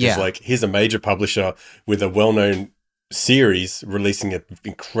about. Yeah. It's like, here's a major publisher with a well-known series releasing an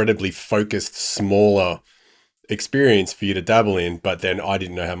incredibly focused, smaller experience for you to dabble in, but then I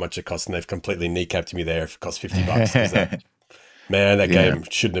didn't know how much it cost, and they've completely kneecapped me there if it cost $50. 'Cause that game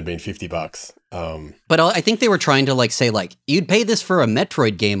shouldn't have been $50. But I think they were trying to like say like you'd pay this for a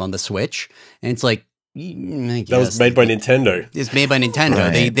Metroid game on the Switch, and it's like I guess. That was made by Nintendo. It's made by Nintendo.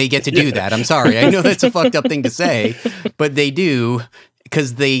 Right. They get to do that. I'm sorry. I know that's a fucked up thing to say, but they do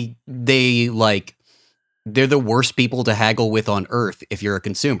because they like they're the worst people to haggle with on earth if you're a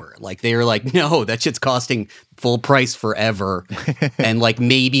consumer. Like they're like, no, that shit's costing full price forever, and like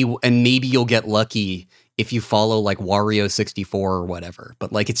maybe you'll get lucky if you follow like Wario 64 or whatever.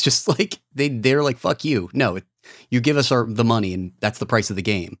 But like it's just like they're like, fuck you. No, you give us the money, and that's the price of the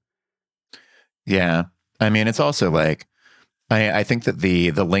game. Yeah. I mean, it's also like, I think that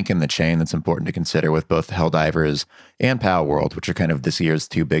the link in the chain that's important to consider with both Helldivers and Palworld, which are kind of this year's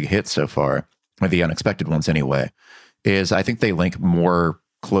two big hits so far, or the unexpected ones anyway, is I think they link more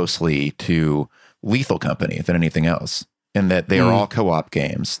closely to Lethal Company than anything else. In that they are all co-op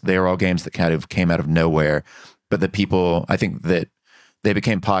games. They are all games that kind of came out of nowhere, but that people, I think that they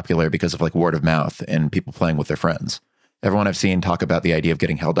became popular because of like word of mouth and people playing with their friends. Everyone I've seen talk about the idea of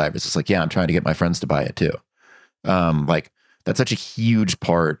getting Helldivers. It's like, yeah, I'm trying to get my friends to buy it too. Like that's such a huge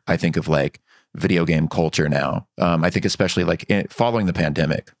part, I think, of like video game culture now. I think especially like following the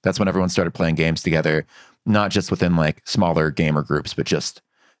pandemic, that's when everyone started playing games together, not just within like smaller gamer groups, but just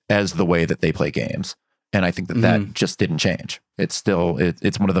as the way that they play games. And I think that just didn't change. It's still,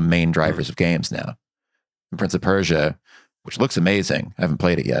 it's one of the main drivers of games now. And Prince of Persia, which looks amazing, I haven't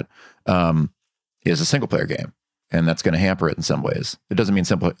played it yet, is a single player game. And that's going to hamper it in some ways. It doesn't mean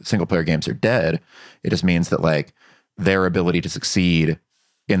single player games are dead. It just means that like their ability to succeed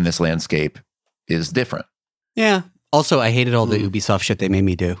in this landscape is different. Yeah. Also, I hated all the Ubisoft shit they made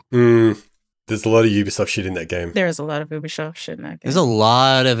me do. There's a lot of Ubisoft shit in that game. There's a lot of Ubisoft shit in that game. There's a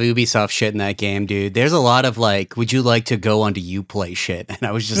lot of Ubisoft shit in that game, dude. There's a lot of like, would you like to go onto Uplay shit? And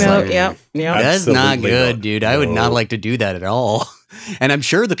I was just like, yep. that's not Absolutely good, not. dude. I would not No. like to do that at all. And I'm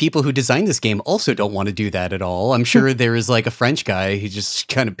sure the people who designed this game also don't want to do that at all. I'm sure there is like a French guy who just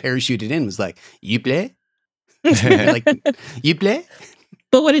kind of parachuted in and was like, Uplay? Like, Uplay?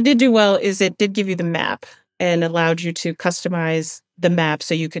 But what it did do well is it did give you the map and allowed you to customize the map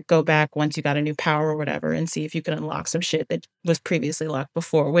so you could go back once you got a new power or whatever and see if you could unlock some shit that was previously locked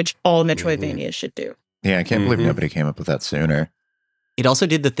before, which all Metroidvanias should do. Yeah, I can't believe nobody came up with that sooner. It also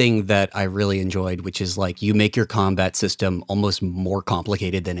did the thing that I really enjoyed, which is like you make your combat system almost more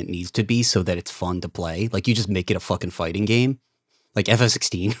complicated than it needs to be so that it's fun to play. Like you just make it a fucking fighting game. Like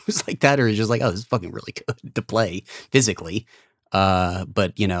FF16 was like that, or it's just like, oh, this is fucking really good to play physically.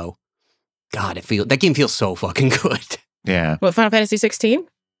 But you know, God, that game feels so fucking good. Yeah. What, Final Fantasy 16?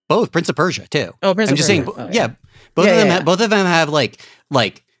 Both Prince of Persia too. Oh, Prince I'm of just Persia. saying, Oh, yeah. Both of them have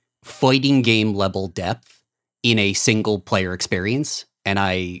like fighting game level depth in a single player experience, and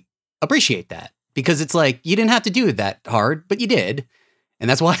I appreciate that. because it's like you didn't have to do it that hard, but you did. And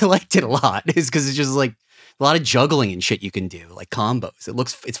that's why I liked it a lot, is because it's just like a lot of juggling and shit you can do, like combos.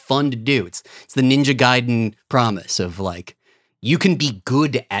 It's fun to do. It's the Ninja Gaiden promise of like, you can be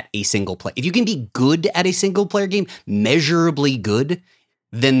good at a single player. If you can be good at a single player game, measurably good,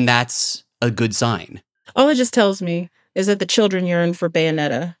 then that's a good sign. All it just tells me is that the children yearn for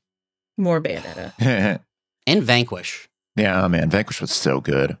Bayonetta. More Bayonetta. And Vanquish. Yeah, oh man, Vanquish was so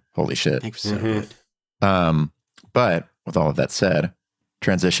good. Holy shit. Vanquish was so good. But with all of that said,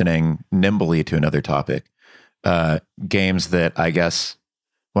 transitioning nimbly to another topic, games that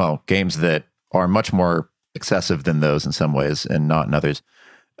games that are much more excessive than those in some ways and not in others.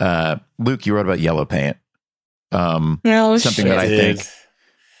 Luke, you wrote about yellow paint. Something that I think,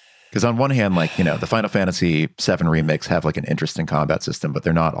 because on one hand, like, you know, the Final Fantasy VII remakes have like an interesting combat system, but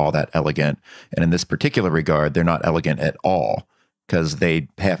they're not all that elegant. And in this particular regard, they're not elegant at all, because they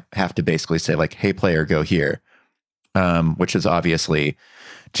have to basically say like, hey, player, go here, which has obviously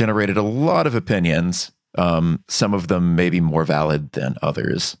generated a lot of opinions. Some of them may be more valid than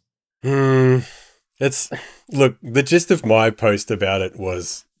others. Look, the gist of my post about it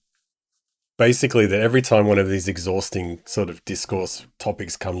was basically that every time one of these exhausting sort of discourse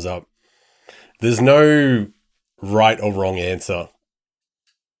topics comes up, there's no right or wrong answer.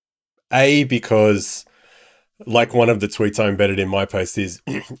 Because like one of the tweets I embedded in my post is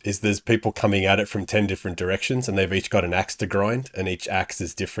there's people coming at it from 10 different directions, and they've each got an axe to grind, and each axe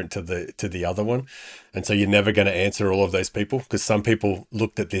is different to the other one. And so you're never going to answer all of those people, because some people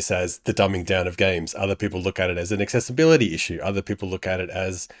looked at this as the dumbing down of games. Other people look at it as an accessibility issue. Other people look at it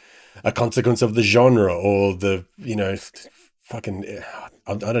as a consequence of the genre, or the, you know, fucking,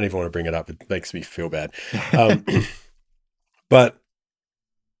 I don't even want to bring it up. It makes me feel bad. But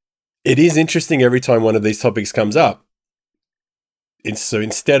it is interesting every time one of these topics comes up. And so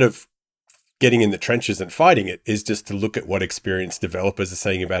instead of getting in the trenches and fighting it, is just to look at what experienced developers are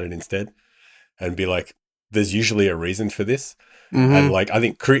saying about it instead, and be like, there's usually a reason for this. Mm-hmm. And like, I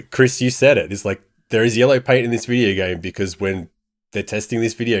think Chris, you said it, is like, there is yellow paint in this video game because when they're testing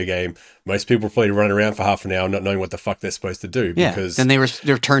this video game, most people probably run around for half an hour not knowing what the fuck they're supposed to do. Yeah, because then they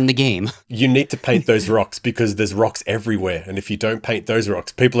return the game. You need to paint those rocks because there's rocks everywhere. And if you don't paint those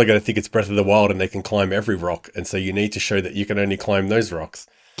rocks, people are going to think it's Breath of the Wild and they can climb every rock. And so you need to show that you can only climb those rocks.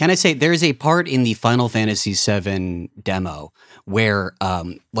 Can I say there's a part in the Final Fantasy VII demo where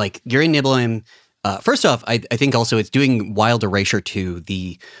like you're in Nibelheim. First off, I think also it's doing wild erasure to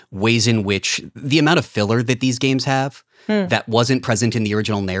the ways in which the amount of filler that these games have that wasn't present in the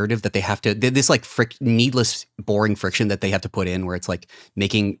original narrative, that they have to, this like needless, boring friction that they have to put in, where it's like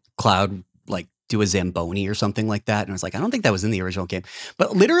making Cloud like do a Zamboni or something like that. And I was like, I don't think that was in the original game.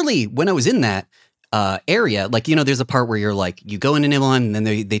 But literally when I was in that area, like, you know, there's a part where you're like, you go into Nibelheim and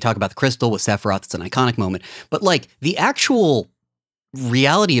then they talk about the crystal with Sephiroth. It's an iconic moment. But like the actual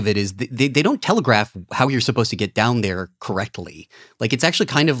reality of it is they don't telegraph how you're supposed to get down there correctly. Like, it's actually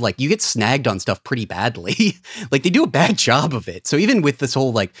kind of like you get snagged on stuff pretty badly. Like, they do a bad job of it. So even with this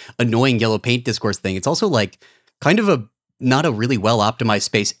whole like annoying yellow paint discourse thing, it's also like kind of a not a really well optimized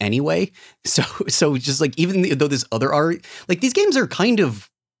space anyway. So just like, even though this other art, like these games are kind of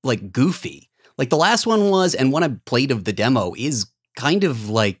like goofy. Like the last one was, and one I played of the demo is kind of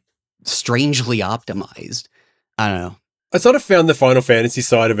like strangely optimized. I don't know. I sort of found the Final Fantasy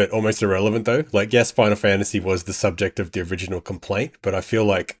side of it almost irrelevant, though. Like, yes, Final Fantasy was the subject of the original complaint, but I feel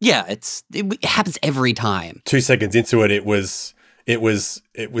like it happens every time. 2 seconds into it, it was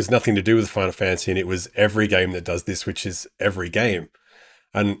nothing to do with Final Fantasy, and it was every game that does this, which is every game.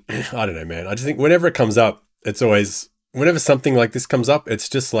 And I don't know, man. I just think whenever it comes up, it's always, whenever something like this comes up, it's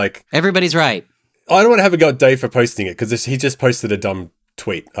just like, everybody's right. I don't want to have a go at Dave for posting it, because he just posted a dumb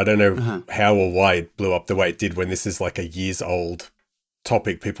tweet. I don't know how or why it blew up the way it did when this is like a years old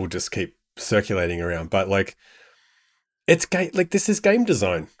topic people just keep circulating around. But like, it's like, this is game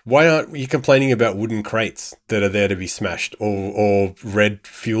design. Why aren't you complaining about wooden crates that are there to be smashed, or red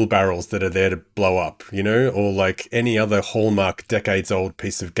fuel barrels that are there to blow up, you know, or like any other hallmark decades old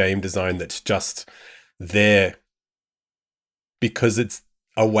piece of game design that's just there because it's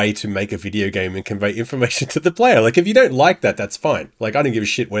a way to make a video game and convey information to the player. Like, if you don't like that, that's fine. Like, I don't give a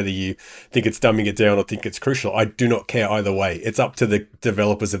shit whether you think it's dumbing it down or think it's crucial. I do not care either way. It's up to the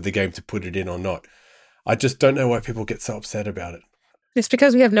developers of the game to put it in or not. I just don't know why people get so upset about it. It's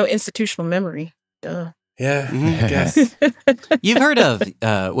because we have no institutional memory. Duh. Yeah, I guess. You've heard of,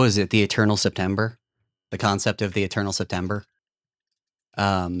 what was it, the Eternal September? The concept of the Eternal September?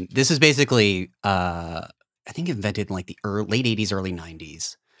 This is basically, I think invented in like the late 80s, early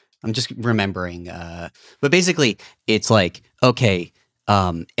 90s. I'm just remembering. But basically, it's like, okay,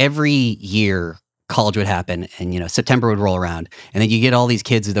 every year college would happen, and September would roll around, and then you get all these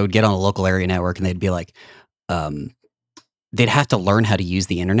kids that would get on a local area network, and they'd be like, they'd have to learn how to use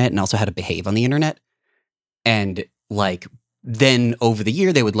the internet and also how to behave on the internet, and like then over the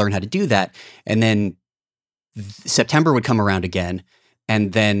year they would learn how to do that, and then September would come around again,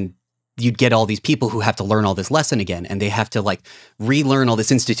 and then you'd get all these people who have to learn all this lesson again, and they have to like relearn all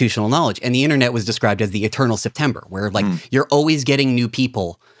this institutional knowledge. And the internet was described as the eternal September, where like you're always getting new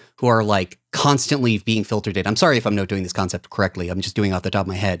people who are like constantly being filtered in. I'm sorry if I'm not doing this concept correctly. I'm just doing it off the top of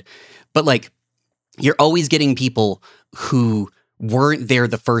my head. But like you're always getting people who weren't there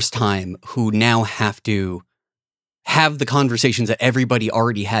the first time, who now have to have the conversations that everybody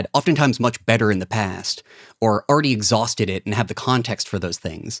already had, oftentimes much better in the past, or already exhausted it and have the context for those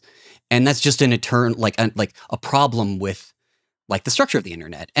things. And that's just an a problem with like the structure of the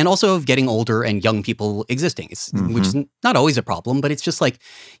internet, and also of getting older and young people existing, which is not always a problem, but it's just like,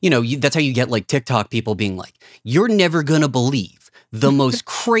 that's how you get like TikTok people being like, you're never going to believe the most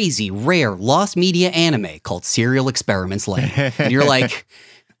crazy, rare, lost media anime called Serial Experiments Lane. And you're like,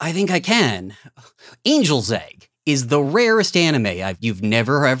 I think I can. Angel's Egg is the rarest anime you've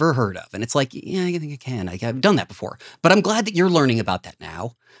never ever heard of. And it's like, yeah, I think I can. I've done that before. But I'm glad that you're learning about that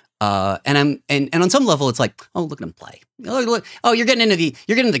now. And on some level, it's like, oh, look at him play. Oh, you're getting into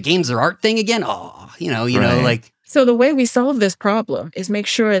the games or art thing again. Oh, Right. like. So the way we solve this problem is make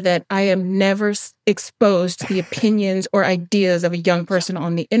sure that I am never exposed to the opinions or ideas of a young person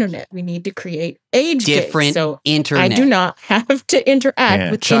on the internet. We need to create age Different gates. So internet. I do not have to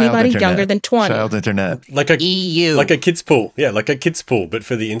interact with child anybody internet. younger than 20. Child internet. Like a EU. like a kids pool. Yeah, like a kids pool, but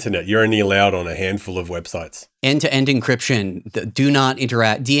for the internet. You're only allowed on a handful of websites. End-to-end encryption. Do not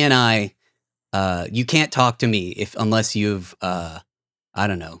interact. DNI. You can't talk to me unless you've I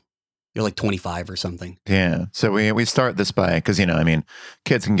don't know. You're like 25 or something. Yeah. So we start this by, because,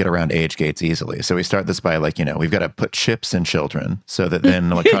 kids can get around age gates easily. So we start this by like, we've got to put chips in children so that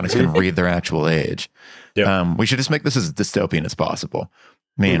then electronics can read their actual age. Yep. We should just make this as dystopian as possible.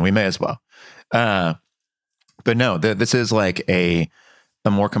 We may as well. But no, this is like a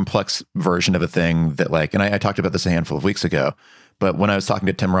more complex version of a thing that like, and I talked about this a handful of weeks ago, but when I was talking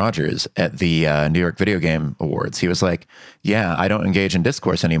to Tim Rogers at the New York Video Game Awards, he was like, yeah, I don't engage in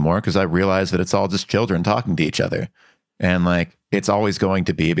discourse anymore because I realize that it's all just children talking to each other. And like, it's always going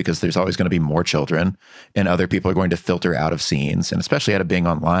to be, because there's always going to be more children, and other people are going to filter out of scenes, and especially out of being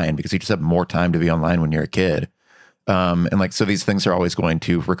online, because you just have more time to be online when you're a kid. And like, so these things are always going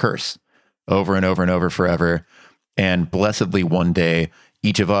to recurse over and over and over forever. And blessedly one day,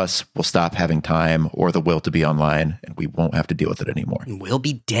 each of us will stop having time or the will to be online, and we won't have to deal with it anymore. We'll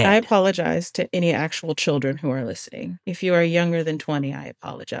be dead. I apologize to any actual children who are listening. If you are younger than 20, I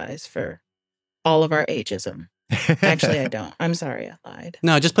apologize for all of our ageism. Actually, I don't. I'm sorry, I lied.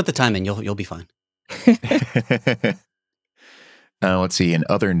 No, just put the time in. You'll be fine. Let's see. In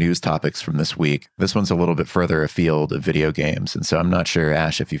other news topics from this week, this one's a little bit further afield of video games, and so I'm not sure,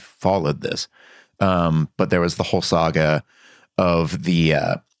 Ash, if you followed this, but there was the whole saga of the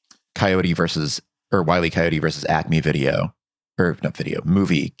Wile E. Coyote versus Acme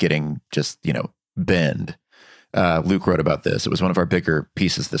movie getting just, banned. Luke wrote about this. It was one of our bigger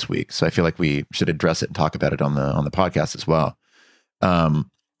pieces this week, so I feel like we should address it and talk about it on the podcast as well. But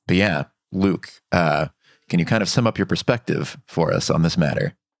yeah, Luke, can you kind of sum up your perspective for us on this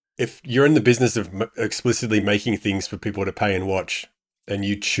matter? If you're in the business of explicitly making things for people to pay and watch, and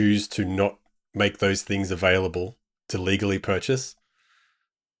you choose to not make those things available to legally purchase,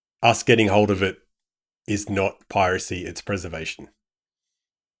 us getting hold of it is not piracy, it's preservation.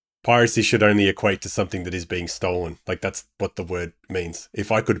 Piracy should only equate to something that is being stolen. Like, that's what the word means.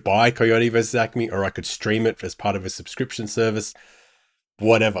 If I could buy Coyote vs. Acme, or I could stream it as part of a subscription service,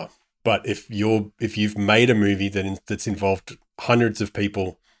 whatever. But if you've made a movie that's involved hundreds of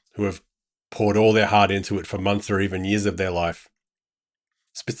people who have poured all their heart into it for months or even years of their life,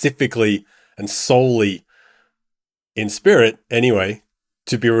 specifically and solely in spirit anyway,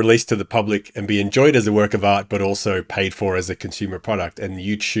 to be released to the public and be enjoyed as a work of art, but also paid for as a consumer product, and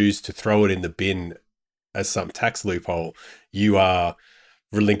you choose to throw it in the bin as some tax loophole, you are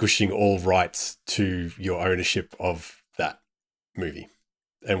relinquishing all rights to your ownership of that movie.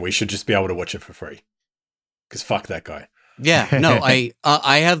 And we should just be able to watch it for free. Because fuck that guy. Yeah, no, I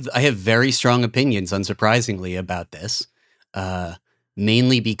have very strong opinions, unsurprisingly, about this.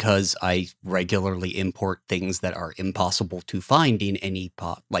 Mainly because I regularly import things that are impossible to find in any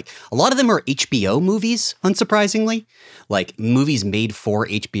like a lot of them are HBO movies, unsurprisingly, like movies made for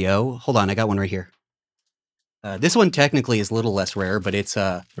HBO. Hold on, I got one right here. This one technically is a little less rare, but it's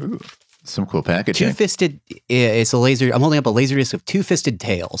Ooh, some cool packaging. Two-Fisted. It's a laser. I'm holding up a laser disc of Two-Fisted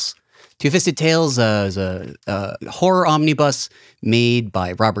Tales. Two-Fisted Tales is a horror omnibus made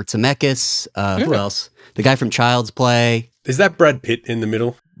by Robert Zemeckis. Who else? The guy from Child's Play. Is that Brad Pitt in the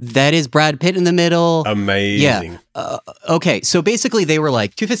middle? That is Brad Pitt in the middle. Amazing. Yeah. Okay, so basically they were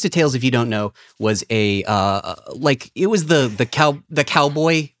like, Two-Fisted Tales, if you don't know, was a it was the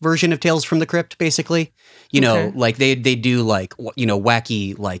cowboy version of Tales from the Crypt, basically. You know, like they do like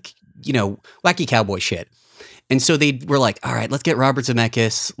wacky wacky cowboy shit. And so they were like, all right, let's get Robert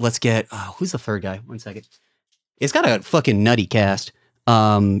Zemeckis. Let's get who's the third guy? One second. It's got a fucking nutty cast.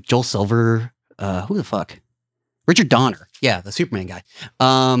 Joel Silver. Who the fuck? Richard Donner. Yeah, the Superman guy.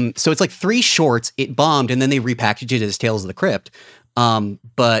 So it's like 3 shorts. It bombed, and then they repackaged it as Tales of the Crypt.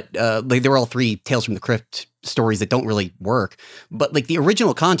 But they were all 3 Tales from the Crypt stories that don't really work. But like the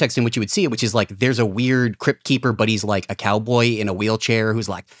original context in which you would see it, which is like there's a weird crypt keeper, but he's like a cowboy in a wheelchair who's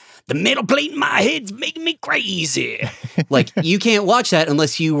like, the metal plate in my head's making me crazy. Like you can't watch that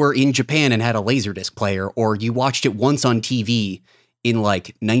unless you were in Japan and had a Laserdisc player, or you watched it once on TV in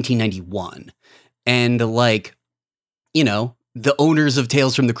like 1991. And like, the owners of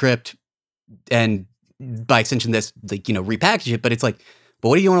Tales from the Crypt, and by extension, this like repackage it. But it's like, but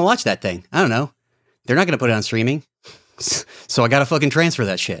what do you want to watch that thing? I don't know. They're not going to put it on streaming, so I got to fucking transfer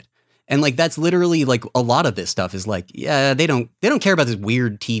that shit. And like that's literally like a lot of this stuff is like, yeah, they don't care about this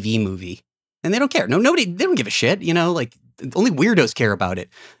weird TV movie, and they don't care. They don't give a shit. Like only weirdos care about it.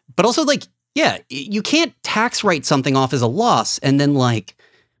 But also like, yeah, you can't tax write something off as a loss and then like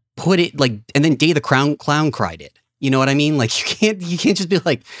put it like, and then Day the Clown cried it. You know what I mean? Like you can't just be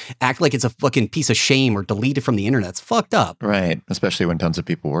like, act like it's a fucking piece of shame or delete it from the internet. It's fucked up. Right. Especially when tons of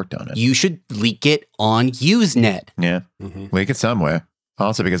people worked on it. You should leak it on Usenet. Yeah. Leak it somewhere.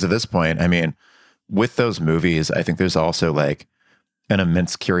 Also, because at this point, I mean, with those movies, I think there's also like an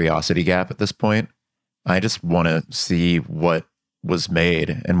immense curiosity gap at this point. I just want to see what was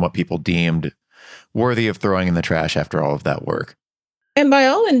made and what people deemed worthy of throwing in the trash after all of that work. And by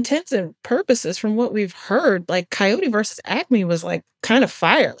all intents and purposes, from what we've heard, like Coyote versus Acme was like kind of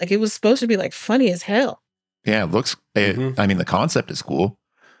fire. Like it was supposed to be like funny as hell. Yeah, it looks. I mean, the concept is cool.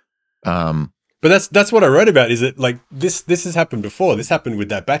 But that's what I read about. Is it like this has happened before? This happened with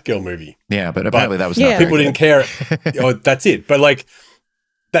that Batgirl movie. Yeah, but apparently that was not people very didn't care. Oh, that's it. But like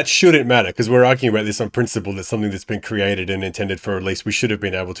that shouldn't matter because we're arguing about this on principle that something that's been created and intended for release, we should have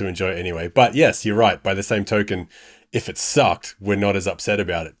been able to enjoy it anyway. But yes, you're right. By the same token, if it sucked, we're not as upset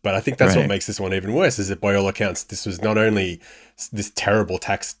about it. But I think that's what makes this one even worse, is that by all accounts, this was not only this terrible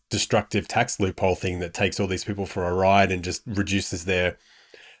destructive tax loophole thing that takes all these people for a ride and just reduces their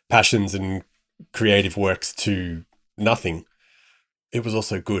passions and creative works to nothing. It was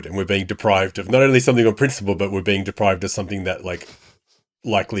also good. And we're being deprived of not only something on principle, but we're being deprived of something that like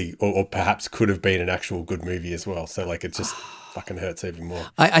likely or perhaps could have been an actual good movie as well. So like it just fucking hurts even more.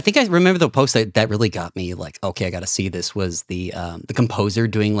 I think I remember the post that really got me like, okay, I got to see this, was the composer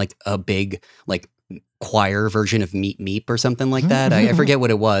doing like a big like choir version of Meep Meep or something like that. I forget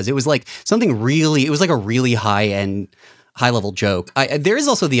what it was. It was like something really, it was like a really high level joke. There is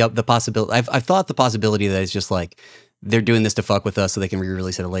also the possibility, I've thought the possibility that it's just like, they're doing this to fuck with us so they can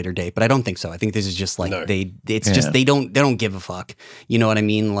re-release at a later date. But I don't think so. I think this is just like, just, they don't give a fuck. You know what I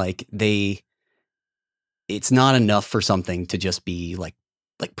mean? Like it's not enough for something to just be like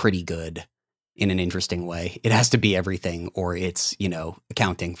pretty good in an interesting way. It has to be everything, or it's,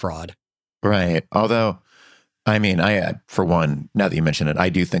 accounting fraud. Right. Although, I mean, for one, now that you mention it, I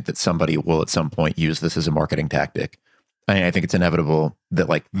do think that somebody will at some point use this as a marketing tactic. I think it's inevitable that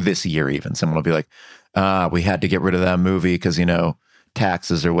like this year, even someone will be like, we had to get rid of that movie because,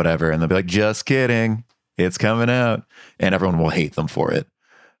 taxes or whatever. And they'll be like, just kidding. It's coming out. And everyone will hate them for it.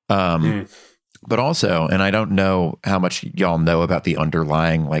 But also, and I don't know how much y'all know about the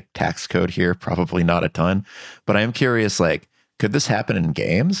underlying like tax code here, probably not a ton, but I am curious, like, could this happen in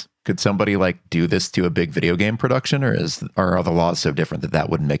games? Could somebody like do this to a big video game production, or are the laws so different that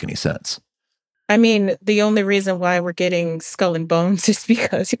wouldn't make any sense? I mean, the only reason why we're getting Skull and Bones is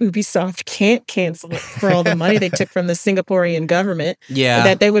because Ubisoft can't cancel it for all the money they took from the Singaporean government. Yeah.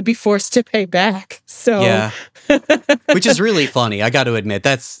 That they would be forced to pay back. So, yeah. Which is really funny. I got to admit,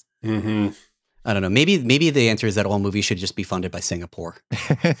 that's, I don't know. Maybe the answer is that all movies should just be funded by Singapore.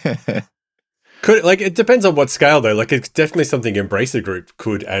 It depends on what scale though. Like it's definitely something Embracer Group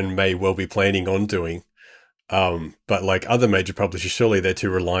could and may well be planning on doing. But like other major publishers, surely they're too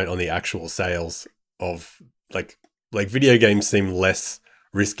reliant on the actual sales of like video games seem less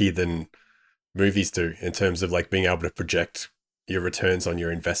risky than movies do in terms of like being able to project your returns on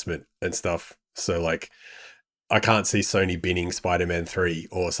your investment and stuff. So like, I can't see Sony binning Spider-Man 3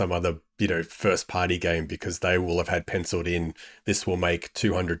 or some other, first party game, because they will have had penciled in this will make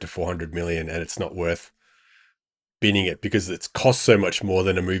 200 to 400 million, and it's not worth binning it because it's cost so much more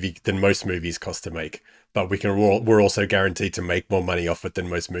than most movies cost to make. But we're also guaranteed to make more money off it than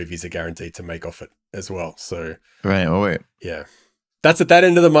most movies are guaranteed to make off it as well. So Right. Oh wait. yeah, that's at that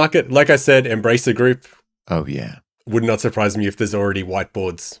end of the market. Like I said, Embracer Group. Oh yeah. Would not surprise me if there's already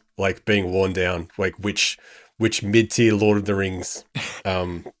whiteboards like being worn down, like which mid-tier Lord of the Rings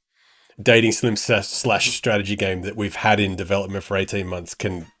dating sim slash strategy game that we've had in development for 18 months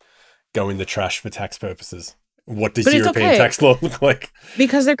can go in the trash for tax purposes. What does European tax law look like?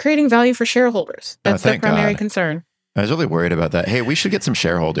 Because they're creating value for shareholders. That's their primary God. concern. I was really worried about that. Hey, we should get some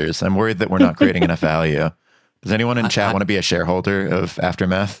shareholders. I'm worried that we're not creating enough value. Does anyone in chat want to be a shareholder of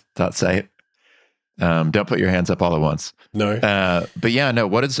Aftermath.site? Don't put your hands up all at once. No. But yeah, no,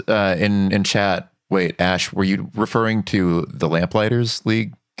 what is in chat? Wait, Ash, were you referring to the Lamplighters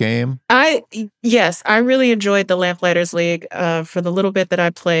League game? Yes, I really enjoyed the Lamplighters League for the little bit that I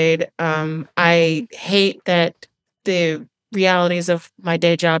played. I hate that the realities of my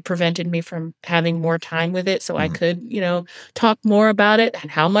day job prevented me from having more time with it so I could, talk more about it and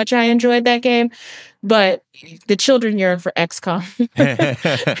how much I enjoyed that game. But the children yearn for XCOM.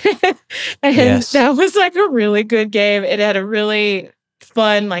 And Yes. that was like a really good game. It had a really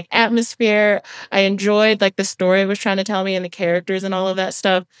fun atmosphere. I enjoyed the story it was trying to tell me and the characters and all of that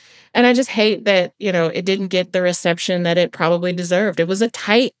stuff. And I just hate that, it didn't get the reception that it probably deserved. It was a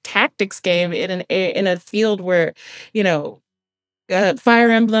tight tactics game in a field where, Fire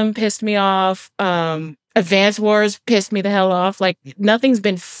Emblem pissed me off. Advance Wars pissed me the hell off. Nothing's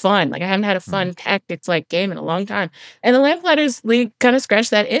been fun. I haven't had a fun tactics game in a long time. And the Lamplighters League kind of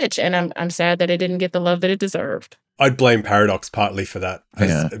scratched that itch, and I'm sad that it didn't get the love that it deserved. I'd blame Paradox partly for that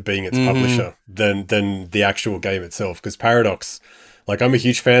as being its publisher than the actual game itself. Because Paradox, I'm a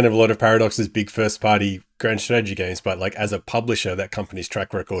huge fan of a lot of Paradox's big first party grand strategy games, but as a publisher, that company's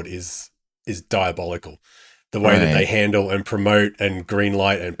track record is diabolical. The way that they handle and promote and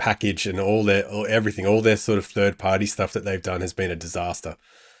greenlight and package and all their sort of third party stuff that they've done has been a disaster.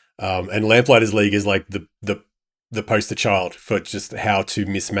 And Lamplighters League is the poster child for just how to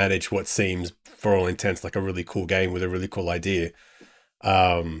mismanage what seems, for all intents, like a really cool game with a really cool idea.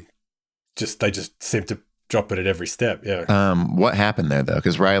 They just seem to drop it at every step. Yeah. What happened there though?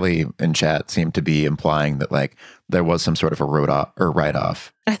 Because Riley in chat seemed to be implying that there was some sort of a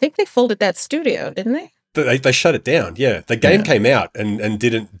write-off. I think they folded that studio, didn't they? They shut it down. Yeah, the game came out and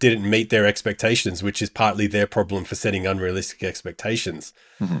didn't meet their expectations, which is partly their problem for setting unrealistic expectations.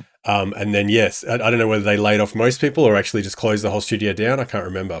 And then yes, I don't know whether they laid off most people or actually just closed the whole studio down. I can't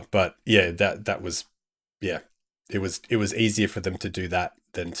remember, but yeah, that was it was easier for them to do that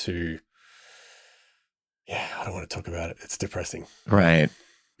than to. Yeah, I don't want to talk about it. It's depressing. Right.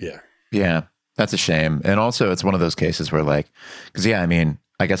 Yeah, that's a shame. And also, it's one of those cases where because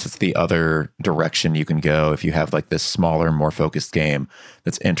I guess it's the other direction you can go if you have this smaller, more focused game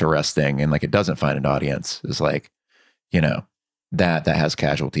that's interesting and it doesn't find an audience is that has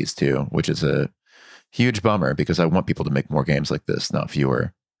casualties too, which is a huge bummer because I want people to make more games like this, not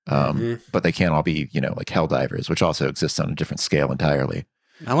fewer. But they can't all be, Helldivers, which also exists on a different scale entirely.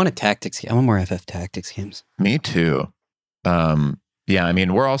 I want a tactics. I want more FF tactics games. Me too.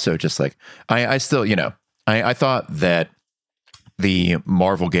 We're also just I still, I thought that the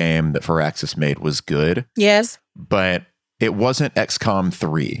Marvel game that Firaxis made was good. Yes. But it wasn't XCOM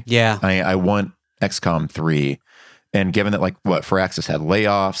 3. Yeah. I want XCOM 3. And given that Firaxis had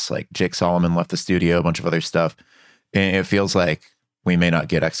layoffs, Jake Solomon left the studio, a bunch of other stuff, and it feels like we may not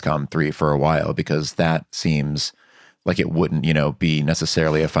get XCOM 3 for a while because that seems like it wouldn't, be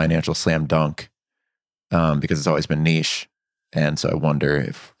necessarily a financial slam dunk because it's always been niche. And so I wonder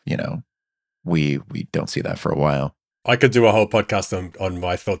if, we don't see that for a while. I could do a whole podcast on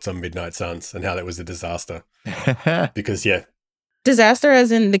my thoughts on Midnight Suns and how that was a disaster. Because disaster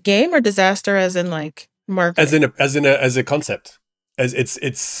as in the game or disaster as in marketing? As a concept. As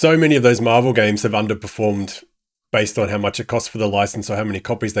it's so many of those Marvel games have underperformed based on how much it costs for the license or how many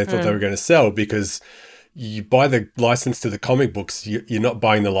copies they thought they were going to sell, because you buy the license to the comic books, you're not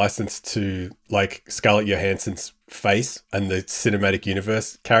buying the license to Scarlett Johansson's face and the cinematic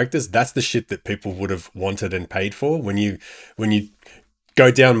universe characters. That's the shit that people would have wanted and paid for. When you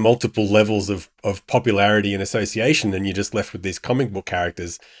go down multiple levels of popularity and association, and you're just left with these comic book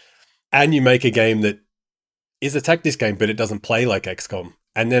characters, and you make a game that is a tactics game, but it doesn't play like XCOM.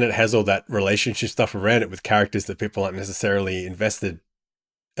 And then it has all that relationship stuff around it with characters that people aren't necessarily invested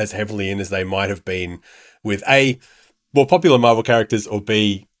as heavily in as they might have been with more popular Marvel characters, or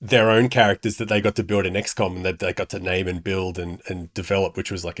B, their own characters that they got to build in XCOM and that they got to name and build and develop,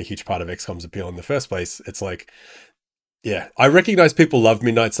 which was like a huge part of XCOM's appeal in the first place. It's like, yeah, I recognize people love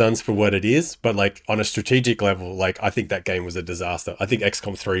Midnight Suns for what it is, but like on a strategic level, like I think that game was a disaster. I think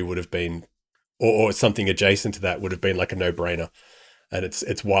XCOM 3 would have been, or something adjacent to that would have been like a no-brainer. And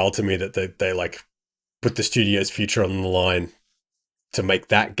it's wild to me that they like put the studio's future on the line to make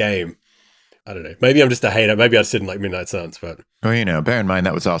that game. I don't know. Maybe I'm just a hater. Maybe I just didn't like Midnight Suns, but... Well, you know, bear in mind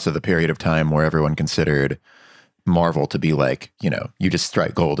that was also the period of time where everyone considered Marvel to be like, you know, you just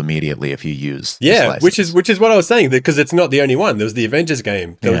strike gold immediately if you use which is what I was saying, because it's not the only one. There was the Avengers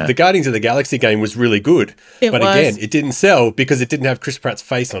game. The Guardians of the Galaxy game was really good. Again, it didn't sell because it didn't have Chris Pratt's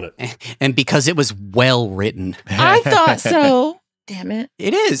face on it. And because it was well written. I thought so. Damn it.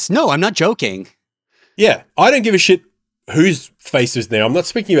 It is. No, I'm not joking. Yeah, I don't give a shit whose face is there. I'm not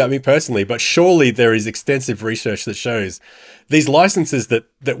speaking about me personally, but surely there is extensive research that shows these licenses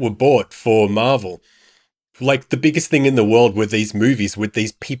that were bought for Marvel, like the biggest thing in the world were these movies with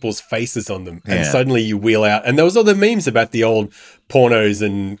these people's faces on them. And suddenly you wheel out, and there was all the memes about the old pornos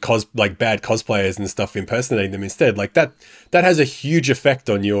and like bad cosplayers and stuff impersonating them instead. Like that has a huge effect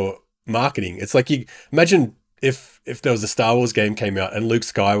on your marketing. It's like, you imagine if there was a Star Wars game came out and Luke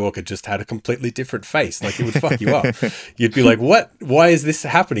Skywalker just had a completely different face, like it would fuck you up. You'd be like, what? Why is this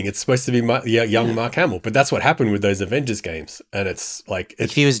happening? It's supposed to be young Mark Hamill. But that's what happened with those Avengers games. And it's like...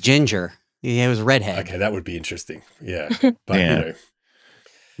 if he was ginger, he was redhead. Okay, that would be interesting. Yeah. But, yeah. you know.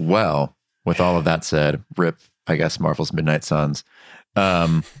 Well, with all of that said, rip, I guess, Marvel's Midnight Suns.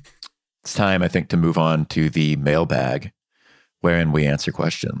 It's time, I think, to move on to the mailbag, wherein we answer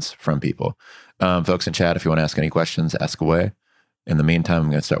questions from people. Folks in chat, if you want to ask any questions, ask away. In the meantime, I'm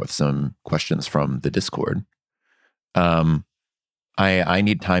going to start with some questions from the Discord. I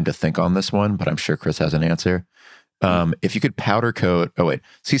need time to think on this one, but I'm sure Chris has an answer. If you could powder coat... Oh, wait.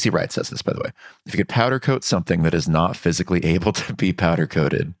 CC Wright says this, by the way. If you could powder coat something that is not physically able to be powder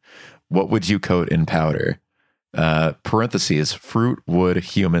coated, what would you coat in powder? Parentheses, fruit, wood,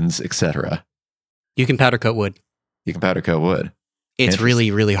 humans, etc. You can powder coat wood. You can powder coat wood. It's really,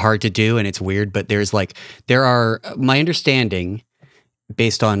 really hard to do, and it's weird, but there are, my understanding,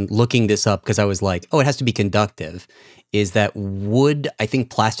 based on looking this up, because I was like, oh, it has to be conductive, is that wood, I think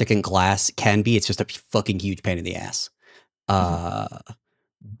plastic and glass can be, it's just a fucking huge pain in the ass.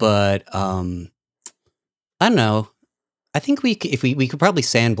 But I don't know. I think we could probably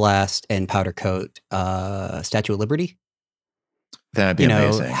sandblast and powder coat Statue of Liberty. That'd be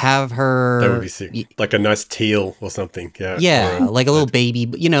amazing. Have her... That would be sick. Like a nice teal or something. Yeah. Yeah, like a little baby,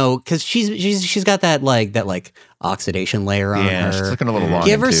 because she's got that oxidation layer on her. Yeah, she's looking a little long.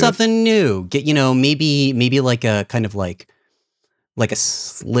 Give her something new. Get maybe like a kind of like a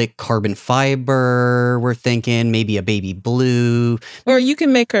slick carbon fiber. We're thinking maybe a baby blue. Or you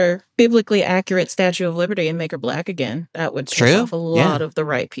can make her biblically accurate Statue of Liberty and make her black again. That would piss off a lot of the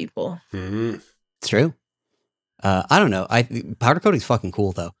right people. Mm-hmm. It's true. I don't know. Powder coating's fucking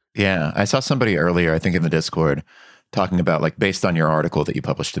cool though. Yeah, I saw somebody earlier, I think in the Discord, talking about, like, based on your article that you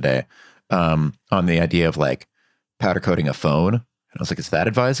published today, on the idea of like powder coating a phone. And I was like, is that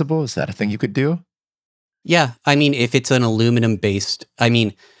advisable? Is that a thing you could do? Yeah, I mean, if it's an aluminum based,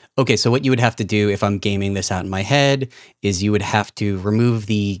 okay, so what you would have to do, if I'm gaming this out in my head, is you would have to remove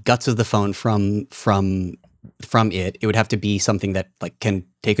the guts of the phone from it. It would have to be something that like can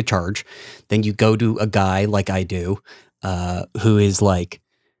take a charge. Then you go to a guy like I do, who is like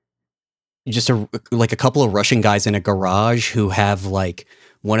just a couple of Russian guys in a garage who have like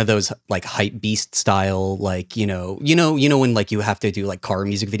one of those like hype beast style, like, you know when like you have to do like car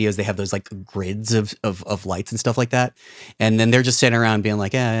music videos, they have those like grids of lights and stuff like that. And then they're just sitting around being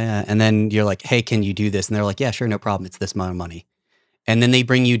like, yeah. And then you're like, hey, can you do this? And they're like, yeah, sure. No problem. It's this amount of money. And then they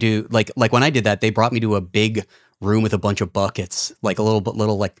bring you to like when I did that, they brought me to a big room with a bunch of buckets, like a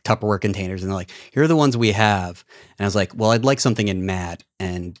little like Tupperware containers. And they're like, here are the ones we have. And I was like, well, I'd like something in matte.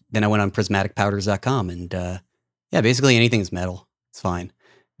 And then I went on prismaticpowders.com and yeah, basically anything is metal. It's fine.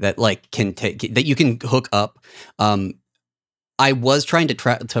 That like that you can hook up. I was trying to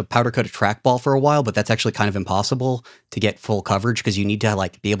powder coat a trackball for a while, but that's actually kind of impossible to get full coverage because you need to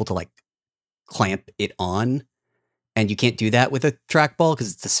like be able to like clamp it on. And you can't do that with a trackball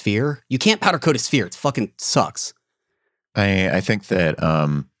because it's a sphere. You can't powder coat a sphere. It fucking sucks. I think that,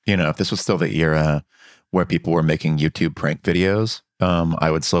 if this was still the era where people were making YouTube prank videos, I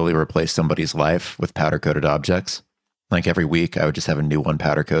would slowly replace somebody's life with powder coated objects. Like every week I would just have a new one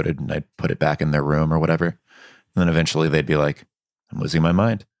powder coated and I'd put it back in their room or whatever. And then eventually they'd be like, I'm losing my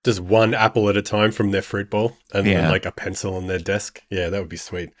mind. Just one apple at a time from their fruit bowl and then like a pencil on their desk. Yeah, that would be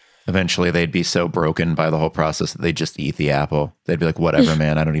sweet. Eventually, they'd be so broken by the whole process that they'd just eat the apple. They'd be like, whatever,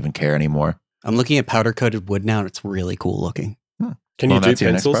 man, I don't even care anymore. I'm looking at powder coated wood now, and it's really cool looking. Can you do that's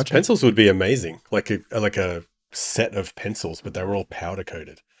your next pencils? project. Pencils would be amazing, like a set of pencils, but they were all powder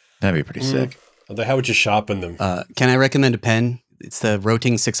coated. That'd be pretty sick. Although, how would you sharpen them? Can I recommend a pen? It's the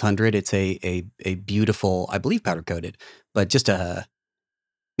Roting 600. It's a beautiful, I believe powder coated, but just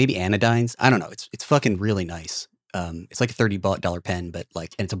maybe anodynes. I don't know. It's fucking really nice. It's like a $30 pen, but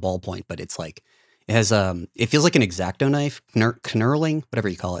like, and it's a ballpoint, but it's like, it has, it feels like an X-Acto knife, knurling, whatever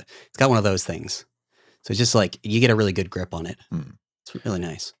you call it. It's got one of those things. So it's just like, you get a really good grip on it. It's really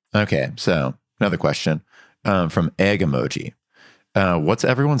nice. Okay, so another question from Egg Emoji. What's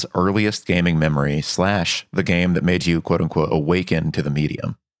everyone's earliest gaming memory / the game that made you, quote unquote, awaken to the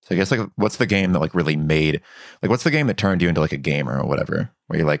medium? So I guess like, what's the game that like really made, like, what's the game that turned you into like a gamer or whatever,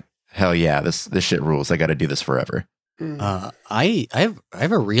 where you're like, hell yeah, this shit rules. I got to do this forever. I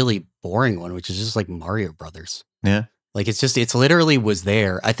have a really boring one, which is just like Mario Brothers. Yeah. Like it's literally was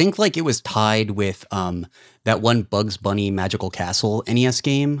there. I think like it was tied with that one Bugs Bunny Magical Castle NES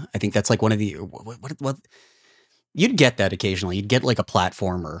game. I think that's like one of the what you'd get that occasionally. You'd get like a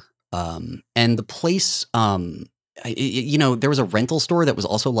platformer. And the place there was a rental store that was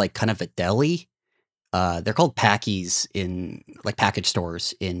also like kind of a deli. They're called Packies in like package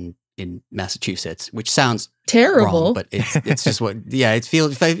stores in Massachusetts, which sounds Terrible. wrong, but it's just what it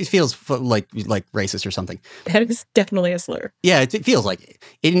feels like racist or something. That is definitely a slur. Yeah, it feels like it.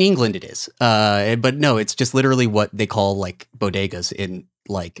 In England it is. But no, it's just literally what they call like bodegas in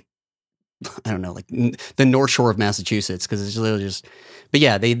like I don't know, like the North Shore of Massachusetts, because it's literally just. But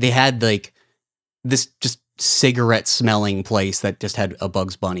yeah, they had like this just cigarette smelling place that just had a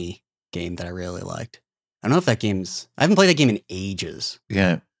Bugs Bunny game that I really liked. I don't know if that game's. I haven't played that game in ages.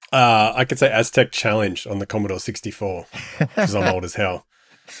 Yeah. I could say Aztec Challenge on the Commodore 64 because I'm old as hell.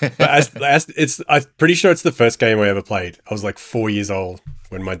 But I'm pretty sure it's the first game I ever played. I was like 4 years old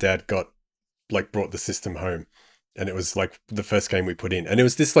when my dad brought the system home, and it was like the first game we put in, and it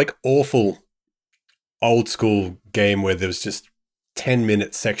was this like awful old school game where there was just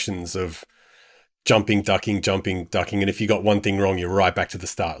 10-minute sections of jumping, ducking, and if you got one thing wrong, you're right back to the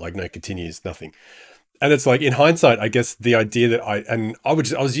start. Like no continues, nothing. And it's like, in hindsight, I guess the idea that I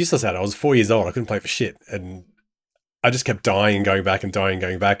was useless at it. I was 4 years old. I couldn't play for shit. And I just kept dying and going back and dying and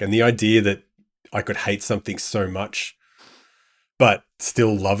going back. And the idea that I could hate something so much, but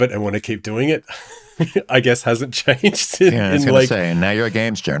still love it and want to keep doing it, I guess hasn't changed. I was going to say, and now you're a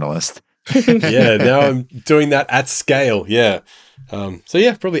games journalist. Yeah, now I'm doing that at scale. Yeah. So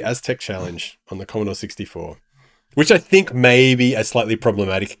yeah, probably Aztec Challenge on the Commodore 64. Which I think may be a slightly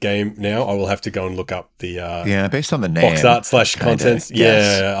problematic game now. I will have to go and look up the based on the name, box art / contents.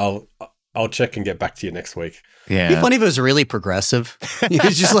 Yeah, I'll check and get back to you next week. Yeah, It'd be funny if it was really progressive. It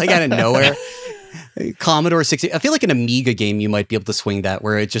was just like out of nowhere. Commodore 60. I feel like an Amiga game you might be able to swing that,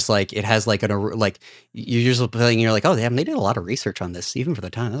 where it's just like it has like you're just playing. And you're like, oh, they did a lot of research on this, even for the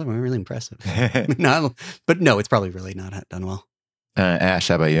time. That's really impressive. But no, it's probably really not done well. Ash,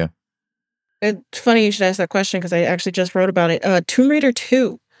 how about you? It's funny you should ask that question because I actually just wrote about it. Tomb Raider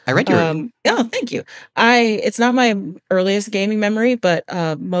 2. I read your. Oh, thank you. It's not my earliest gaming memory, but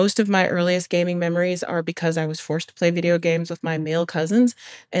most of my earliest gaming memories are because I was forced to play video games with my male cousins,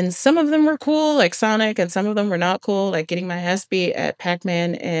 and some of them were cool, like Sonic, and some of them were not cool, like getting my ass beat at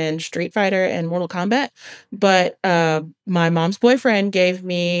Pac-Man and Street Fighter and Mortal Kombat. But my mom's boyfriend gave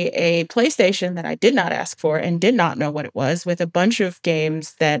me a PlayStation that I did not ask for and did not know what it was, with a bunch of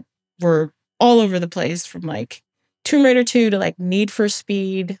games that were all over the place, from like Tomb Raider 2 to like Need for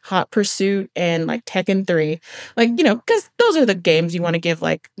Speed, Hot Pursuit, and like Tekken 3. Like, because those are the games you want to give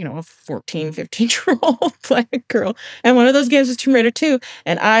like, a 14, 15-year-old black girl. And one of those games was Tomb Raider 2.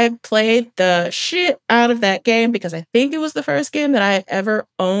 And I played the shit out of that game because I think it was the first game that I ever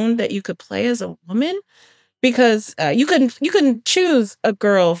owned that you could play as a woman. Because you couldn't choose a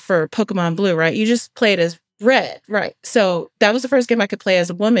girl for Pokemon Blue, right? You just played as Red, right. So that was the first game I could play as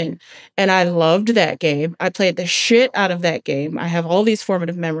a woman, and I loved that game. I played the shit out of that game. I have all these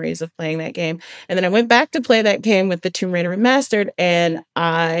formative memories of playing that game. And then I went back to play that game with the Tomb Raider Remastered, and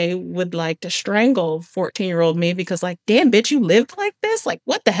I would like to strangle 14-year-old me because like, damn, bitch, you lived like this? Like,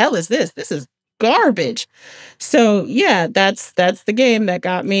 what the hell is this? This is garbage. So yeah, that's the game that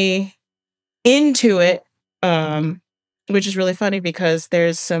got me into it. Which is really funny because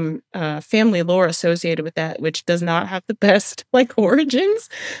there's some family lore associated with that, which does not have the best like origins.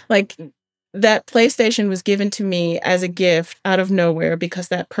 Like that PlayStation was given to me as a gift out of nowhere because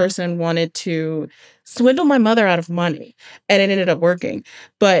that person wanted to swindle my mother out of money, and it ended up working.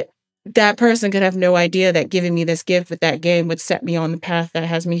 But that person could have no idea that giving me this gift with that game would set me on the path that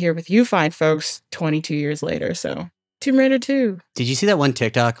has me here with you fine folks 22 years later. So Tomb Raider 2. Did you see that one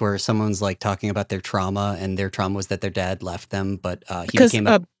TikTok where someone's like talking about their trauma, and their trauma was that their dad left them, but he Because became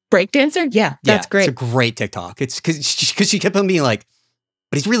a breakdancer? Yeah, that's great. It's a great TikTok. It's because she kept on being like,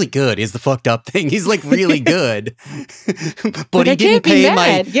 but he's really good is the fucked up thing. He's like really good. but he didn't pay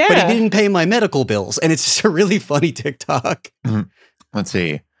my but he didn't pay my medical bills. And it's just a really funny TikTok. Let's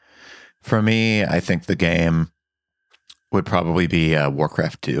see. For me, I think the game would probably be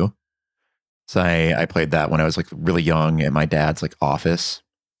Warcraft 2. So I played that when I was like really young in my dad's like office.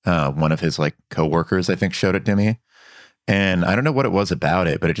 One of his like coworkers, I think, showed it to me. And I don't know what it was about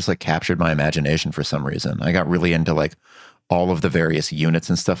it, but it just like captured my imagination for some reason. I got really into like all of the various units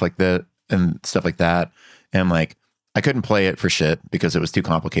and stuff like that and stuff like that. And like, I couldn't play it for shit because it was too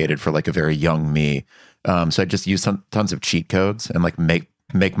complicated for like a very young me. So I just used tons of cheat codes and like make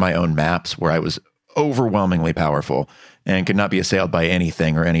my own maps where I was overwhelmingly powerful and could not be assailed by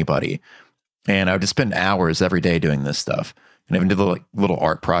anything or anybody. And I would just spend hours every day doing this stuff. And even did like little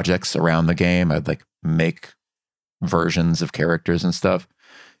art projects around the game. I'd like make versions of characters and stuff.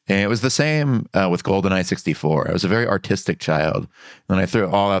 And it was the same with GoldenEye 64. I was a very artistic child. And I threw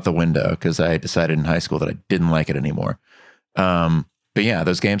it all out the window because I decided in high school that I didn't like it anymore. But yeah,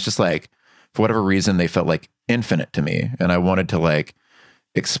 those games just like, for whatever reason, they felt like infinite to me. And I wanted to like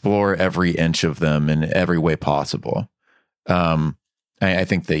explore every inch of them in every way possible. I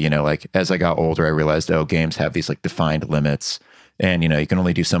think that, you know, like as I got older, I realized, oh, games have these like defined limits and, you know, you can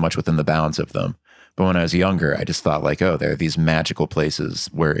only do so much within the bounds of them. But when I was younger, I just thought like, oh, there are these magical places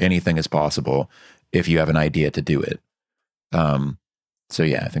where anything is possible if you have an idea to do it. So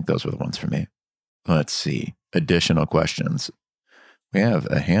yeah, I think those were the ones for me. Let's see. Additional questions. We have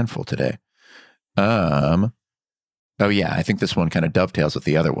a handful today. Oh yeah, I think this one kind of dovetails with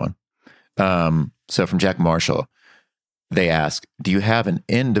the other one. So from Jack Marshall, they ask, do you have an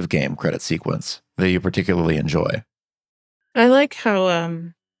end of game credit sequence that you particularly enjoy? I like how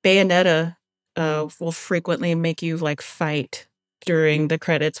Bayonetta will frequently make you like fight during the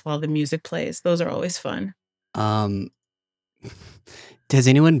credits while the music plays. Those are always fun. Has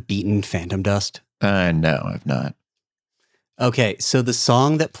anyone beaten Phantom Dust? No, I've not. Okay, so the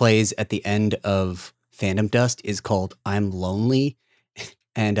song that plays at the end of Phantom Dust is called I'm Lonely.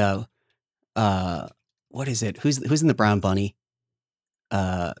 And what is it? Who's in the Brown Bunny?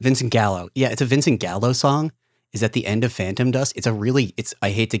 Vincent Gallo. Yeah, it's a Vincent Gallo song. Is at the end of Phantom Dust.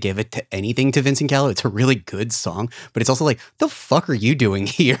 I hate to give it to anything to Vincent Gallo. It's a really good song, but it's also like, the fuck are you doing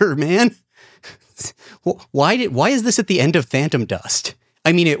here, man? Why is this at the end of Phantom Dust?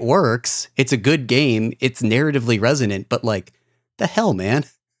 I mean, it works. It's a good game. It's narratively resonant, but like, the hell, man?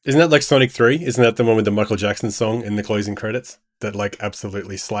 Isn't that like Sonic 3? Isn't that the one with the Michael Jackson song in the closing credits? That like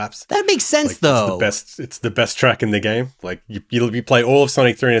absolutely slaps. That makes sense, like, though. It's the best track in the game. Like you play all of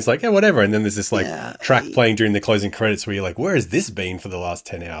Sonic 3 and it's like, yeah, whatever. And then there's this like track playing during the closing credits where you're like, where has this been for the last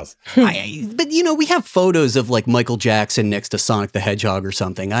 10 hours? But you know, we have photos of like Michael Jackson next to Sonic the Hedgehog or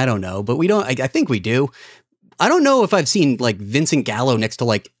something. I don't know, but we don't. I think we do. I don't know if I've seen like Vincent Gallo next to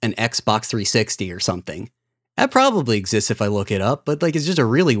like an Xbox 360 or something. That probably exists if I look it up, but like it's just a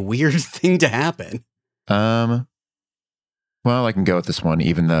really weird thing to happen. Well, I can go with this one,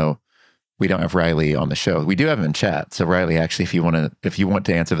 even though we don't have Riley on the show. We do have him in chat. So Riley, actually, if you want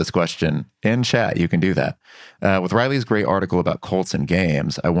to answer this question in chat, you can do that. With Riley's great article about Colts and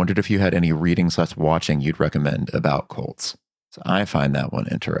games, I wondered if you had any reading/watching you'd recommend about Colts. So I find that one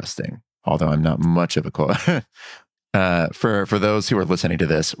interesting, although I'm not much of a Colt. For those who are listening to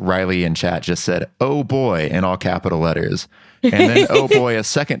this, Riley in chat just said, oh boy, in all capital letters. And then, oh boy, a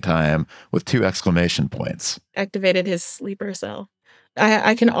second time with 2 exclamation points. Activated his sleeper cell.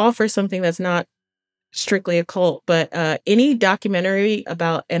 I can offer something that's not strictly a cult, but any documentary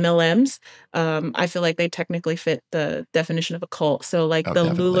about MLMs, I feel like they technically fit the definition of a cult. So like the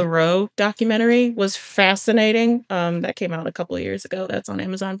definitely. LuLaRoe documentary was fascinating. That came out a couple of years ago. That's on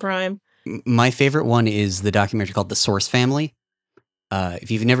Amazon Prime. My favorite one is the documentary called The Source Family.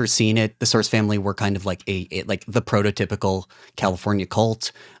 If you've never seen it, the Source Family were kind of like like the prototypical California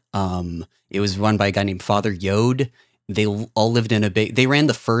cult. It was run by a guy named Father Yode. They all lived in they ran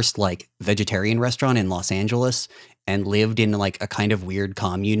the first like vegetarian restaurant in Los Angeles and lived in like a kind of weird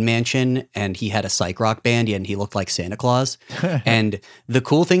commune mansion. And he had a psych rock band and he looked like Santa Claus. And the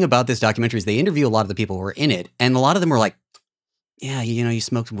cool thing about this documentary is they interview a lot of the people who were in it. And a lot of them were like, yeah, you know, you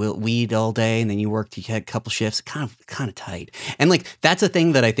smoked weed all day and then you had a couple shifts, kind of tight. And like, that's a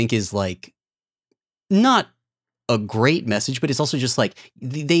thing that I think is like not a great message, but it's also just like,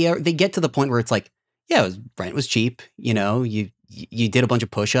 they get to the point where it's like, yeah, rent was cheap. You know, you you did a bunch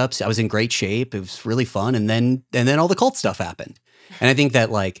of push-ups. I was in great shape. It was really fun. And then all the cult stuff happened. And I think that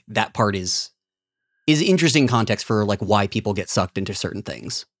like that part is interesting context for like why people get sucked into certain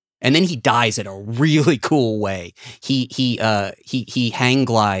things. And then he dies in a really cool way. He hang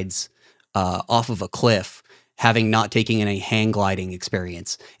glides off of a cliff, having not taken any hang gliding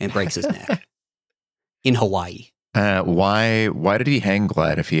experience, and breaks his neck in Hawaii. Why did he hang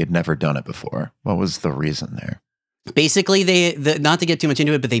glide if he had never done it before? What was the reason there? Basically, not to get too much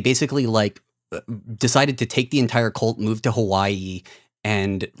into it, but they basically like decided to take the entire cult, move to Hawaii,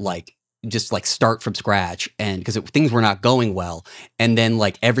 and like just like start from scratch, and because things were not going well, and then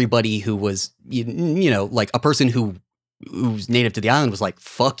like everybody who was you know like a person who's native to the island was like,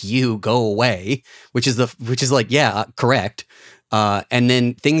 fuck you, go away, which is like, yeah, correct. And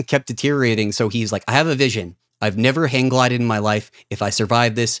then things kept deteriorating. So he's like, I have a vision. I've never hang glided in my life. If I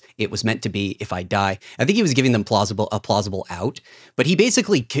survive this, it was meant to be. If I die, I think he was giving them a plausible out, but he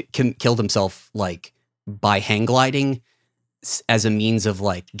basically killed himself like by hang gliding as a means of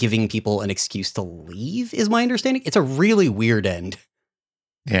like giving people an excuse to leave, is my understanding. It's a really weird end.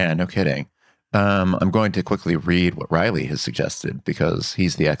 Yeah, no kidding. I'm going to quickly read what Riley has suggested because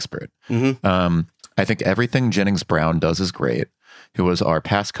he's the expert. Mm-hmm. I think everything Jennings Brown does is great, who was our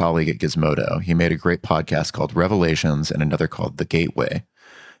past colleague at Gizmodo. He made a great podcast called Revelations and another called The Gateway.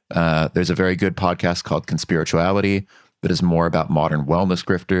 There's a very good podcast called Conspirituality that is more about modern wellness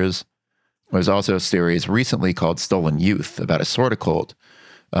grifters. There's also a series recently called Stolen Youth about a sort of cult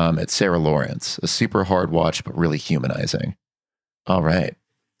at Sarah Lawrence, a super hard watch but really humanizing. All right.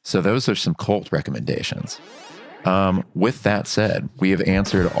 So those are some cult recommendations. With that said, we have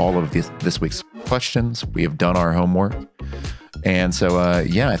answered all of this week's questions. We have done our homework. And so,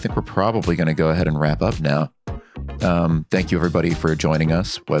 yeah, I think we're probably going to go ahead and wrap up now. Thank you, everybody, for joining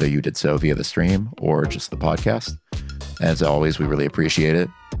us, whether you did so via the stream or just the podcast. As always, we really appreciate it.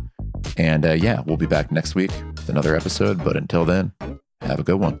 And yeah, we'll be back next week with another episode. But until then, have a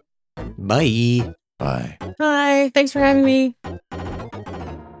good one. Bye. Bye. Hi, thanks for having me.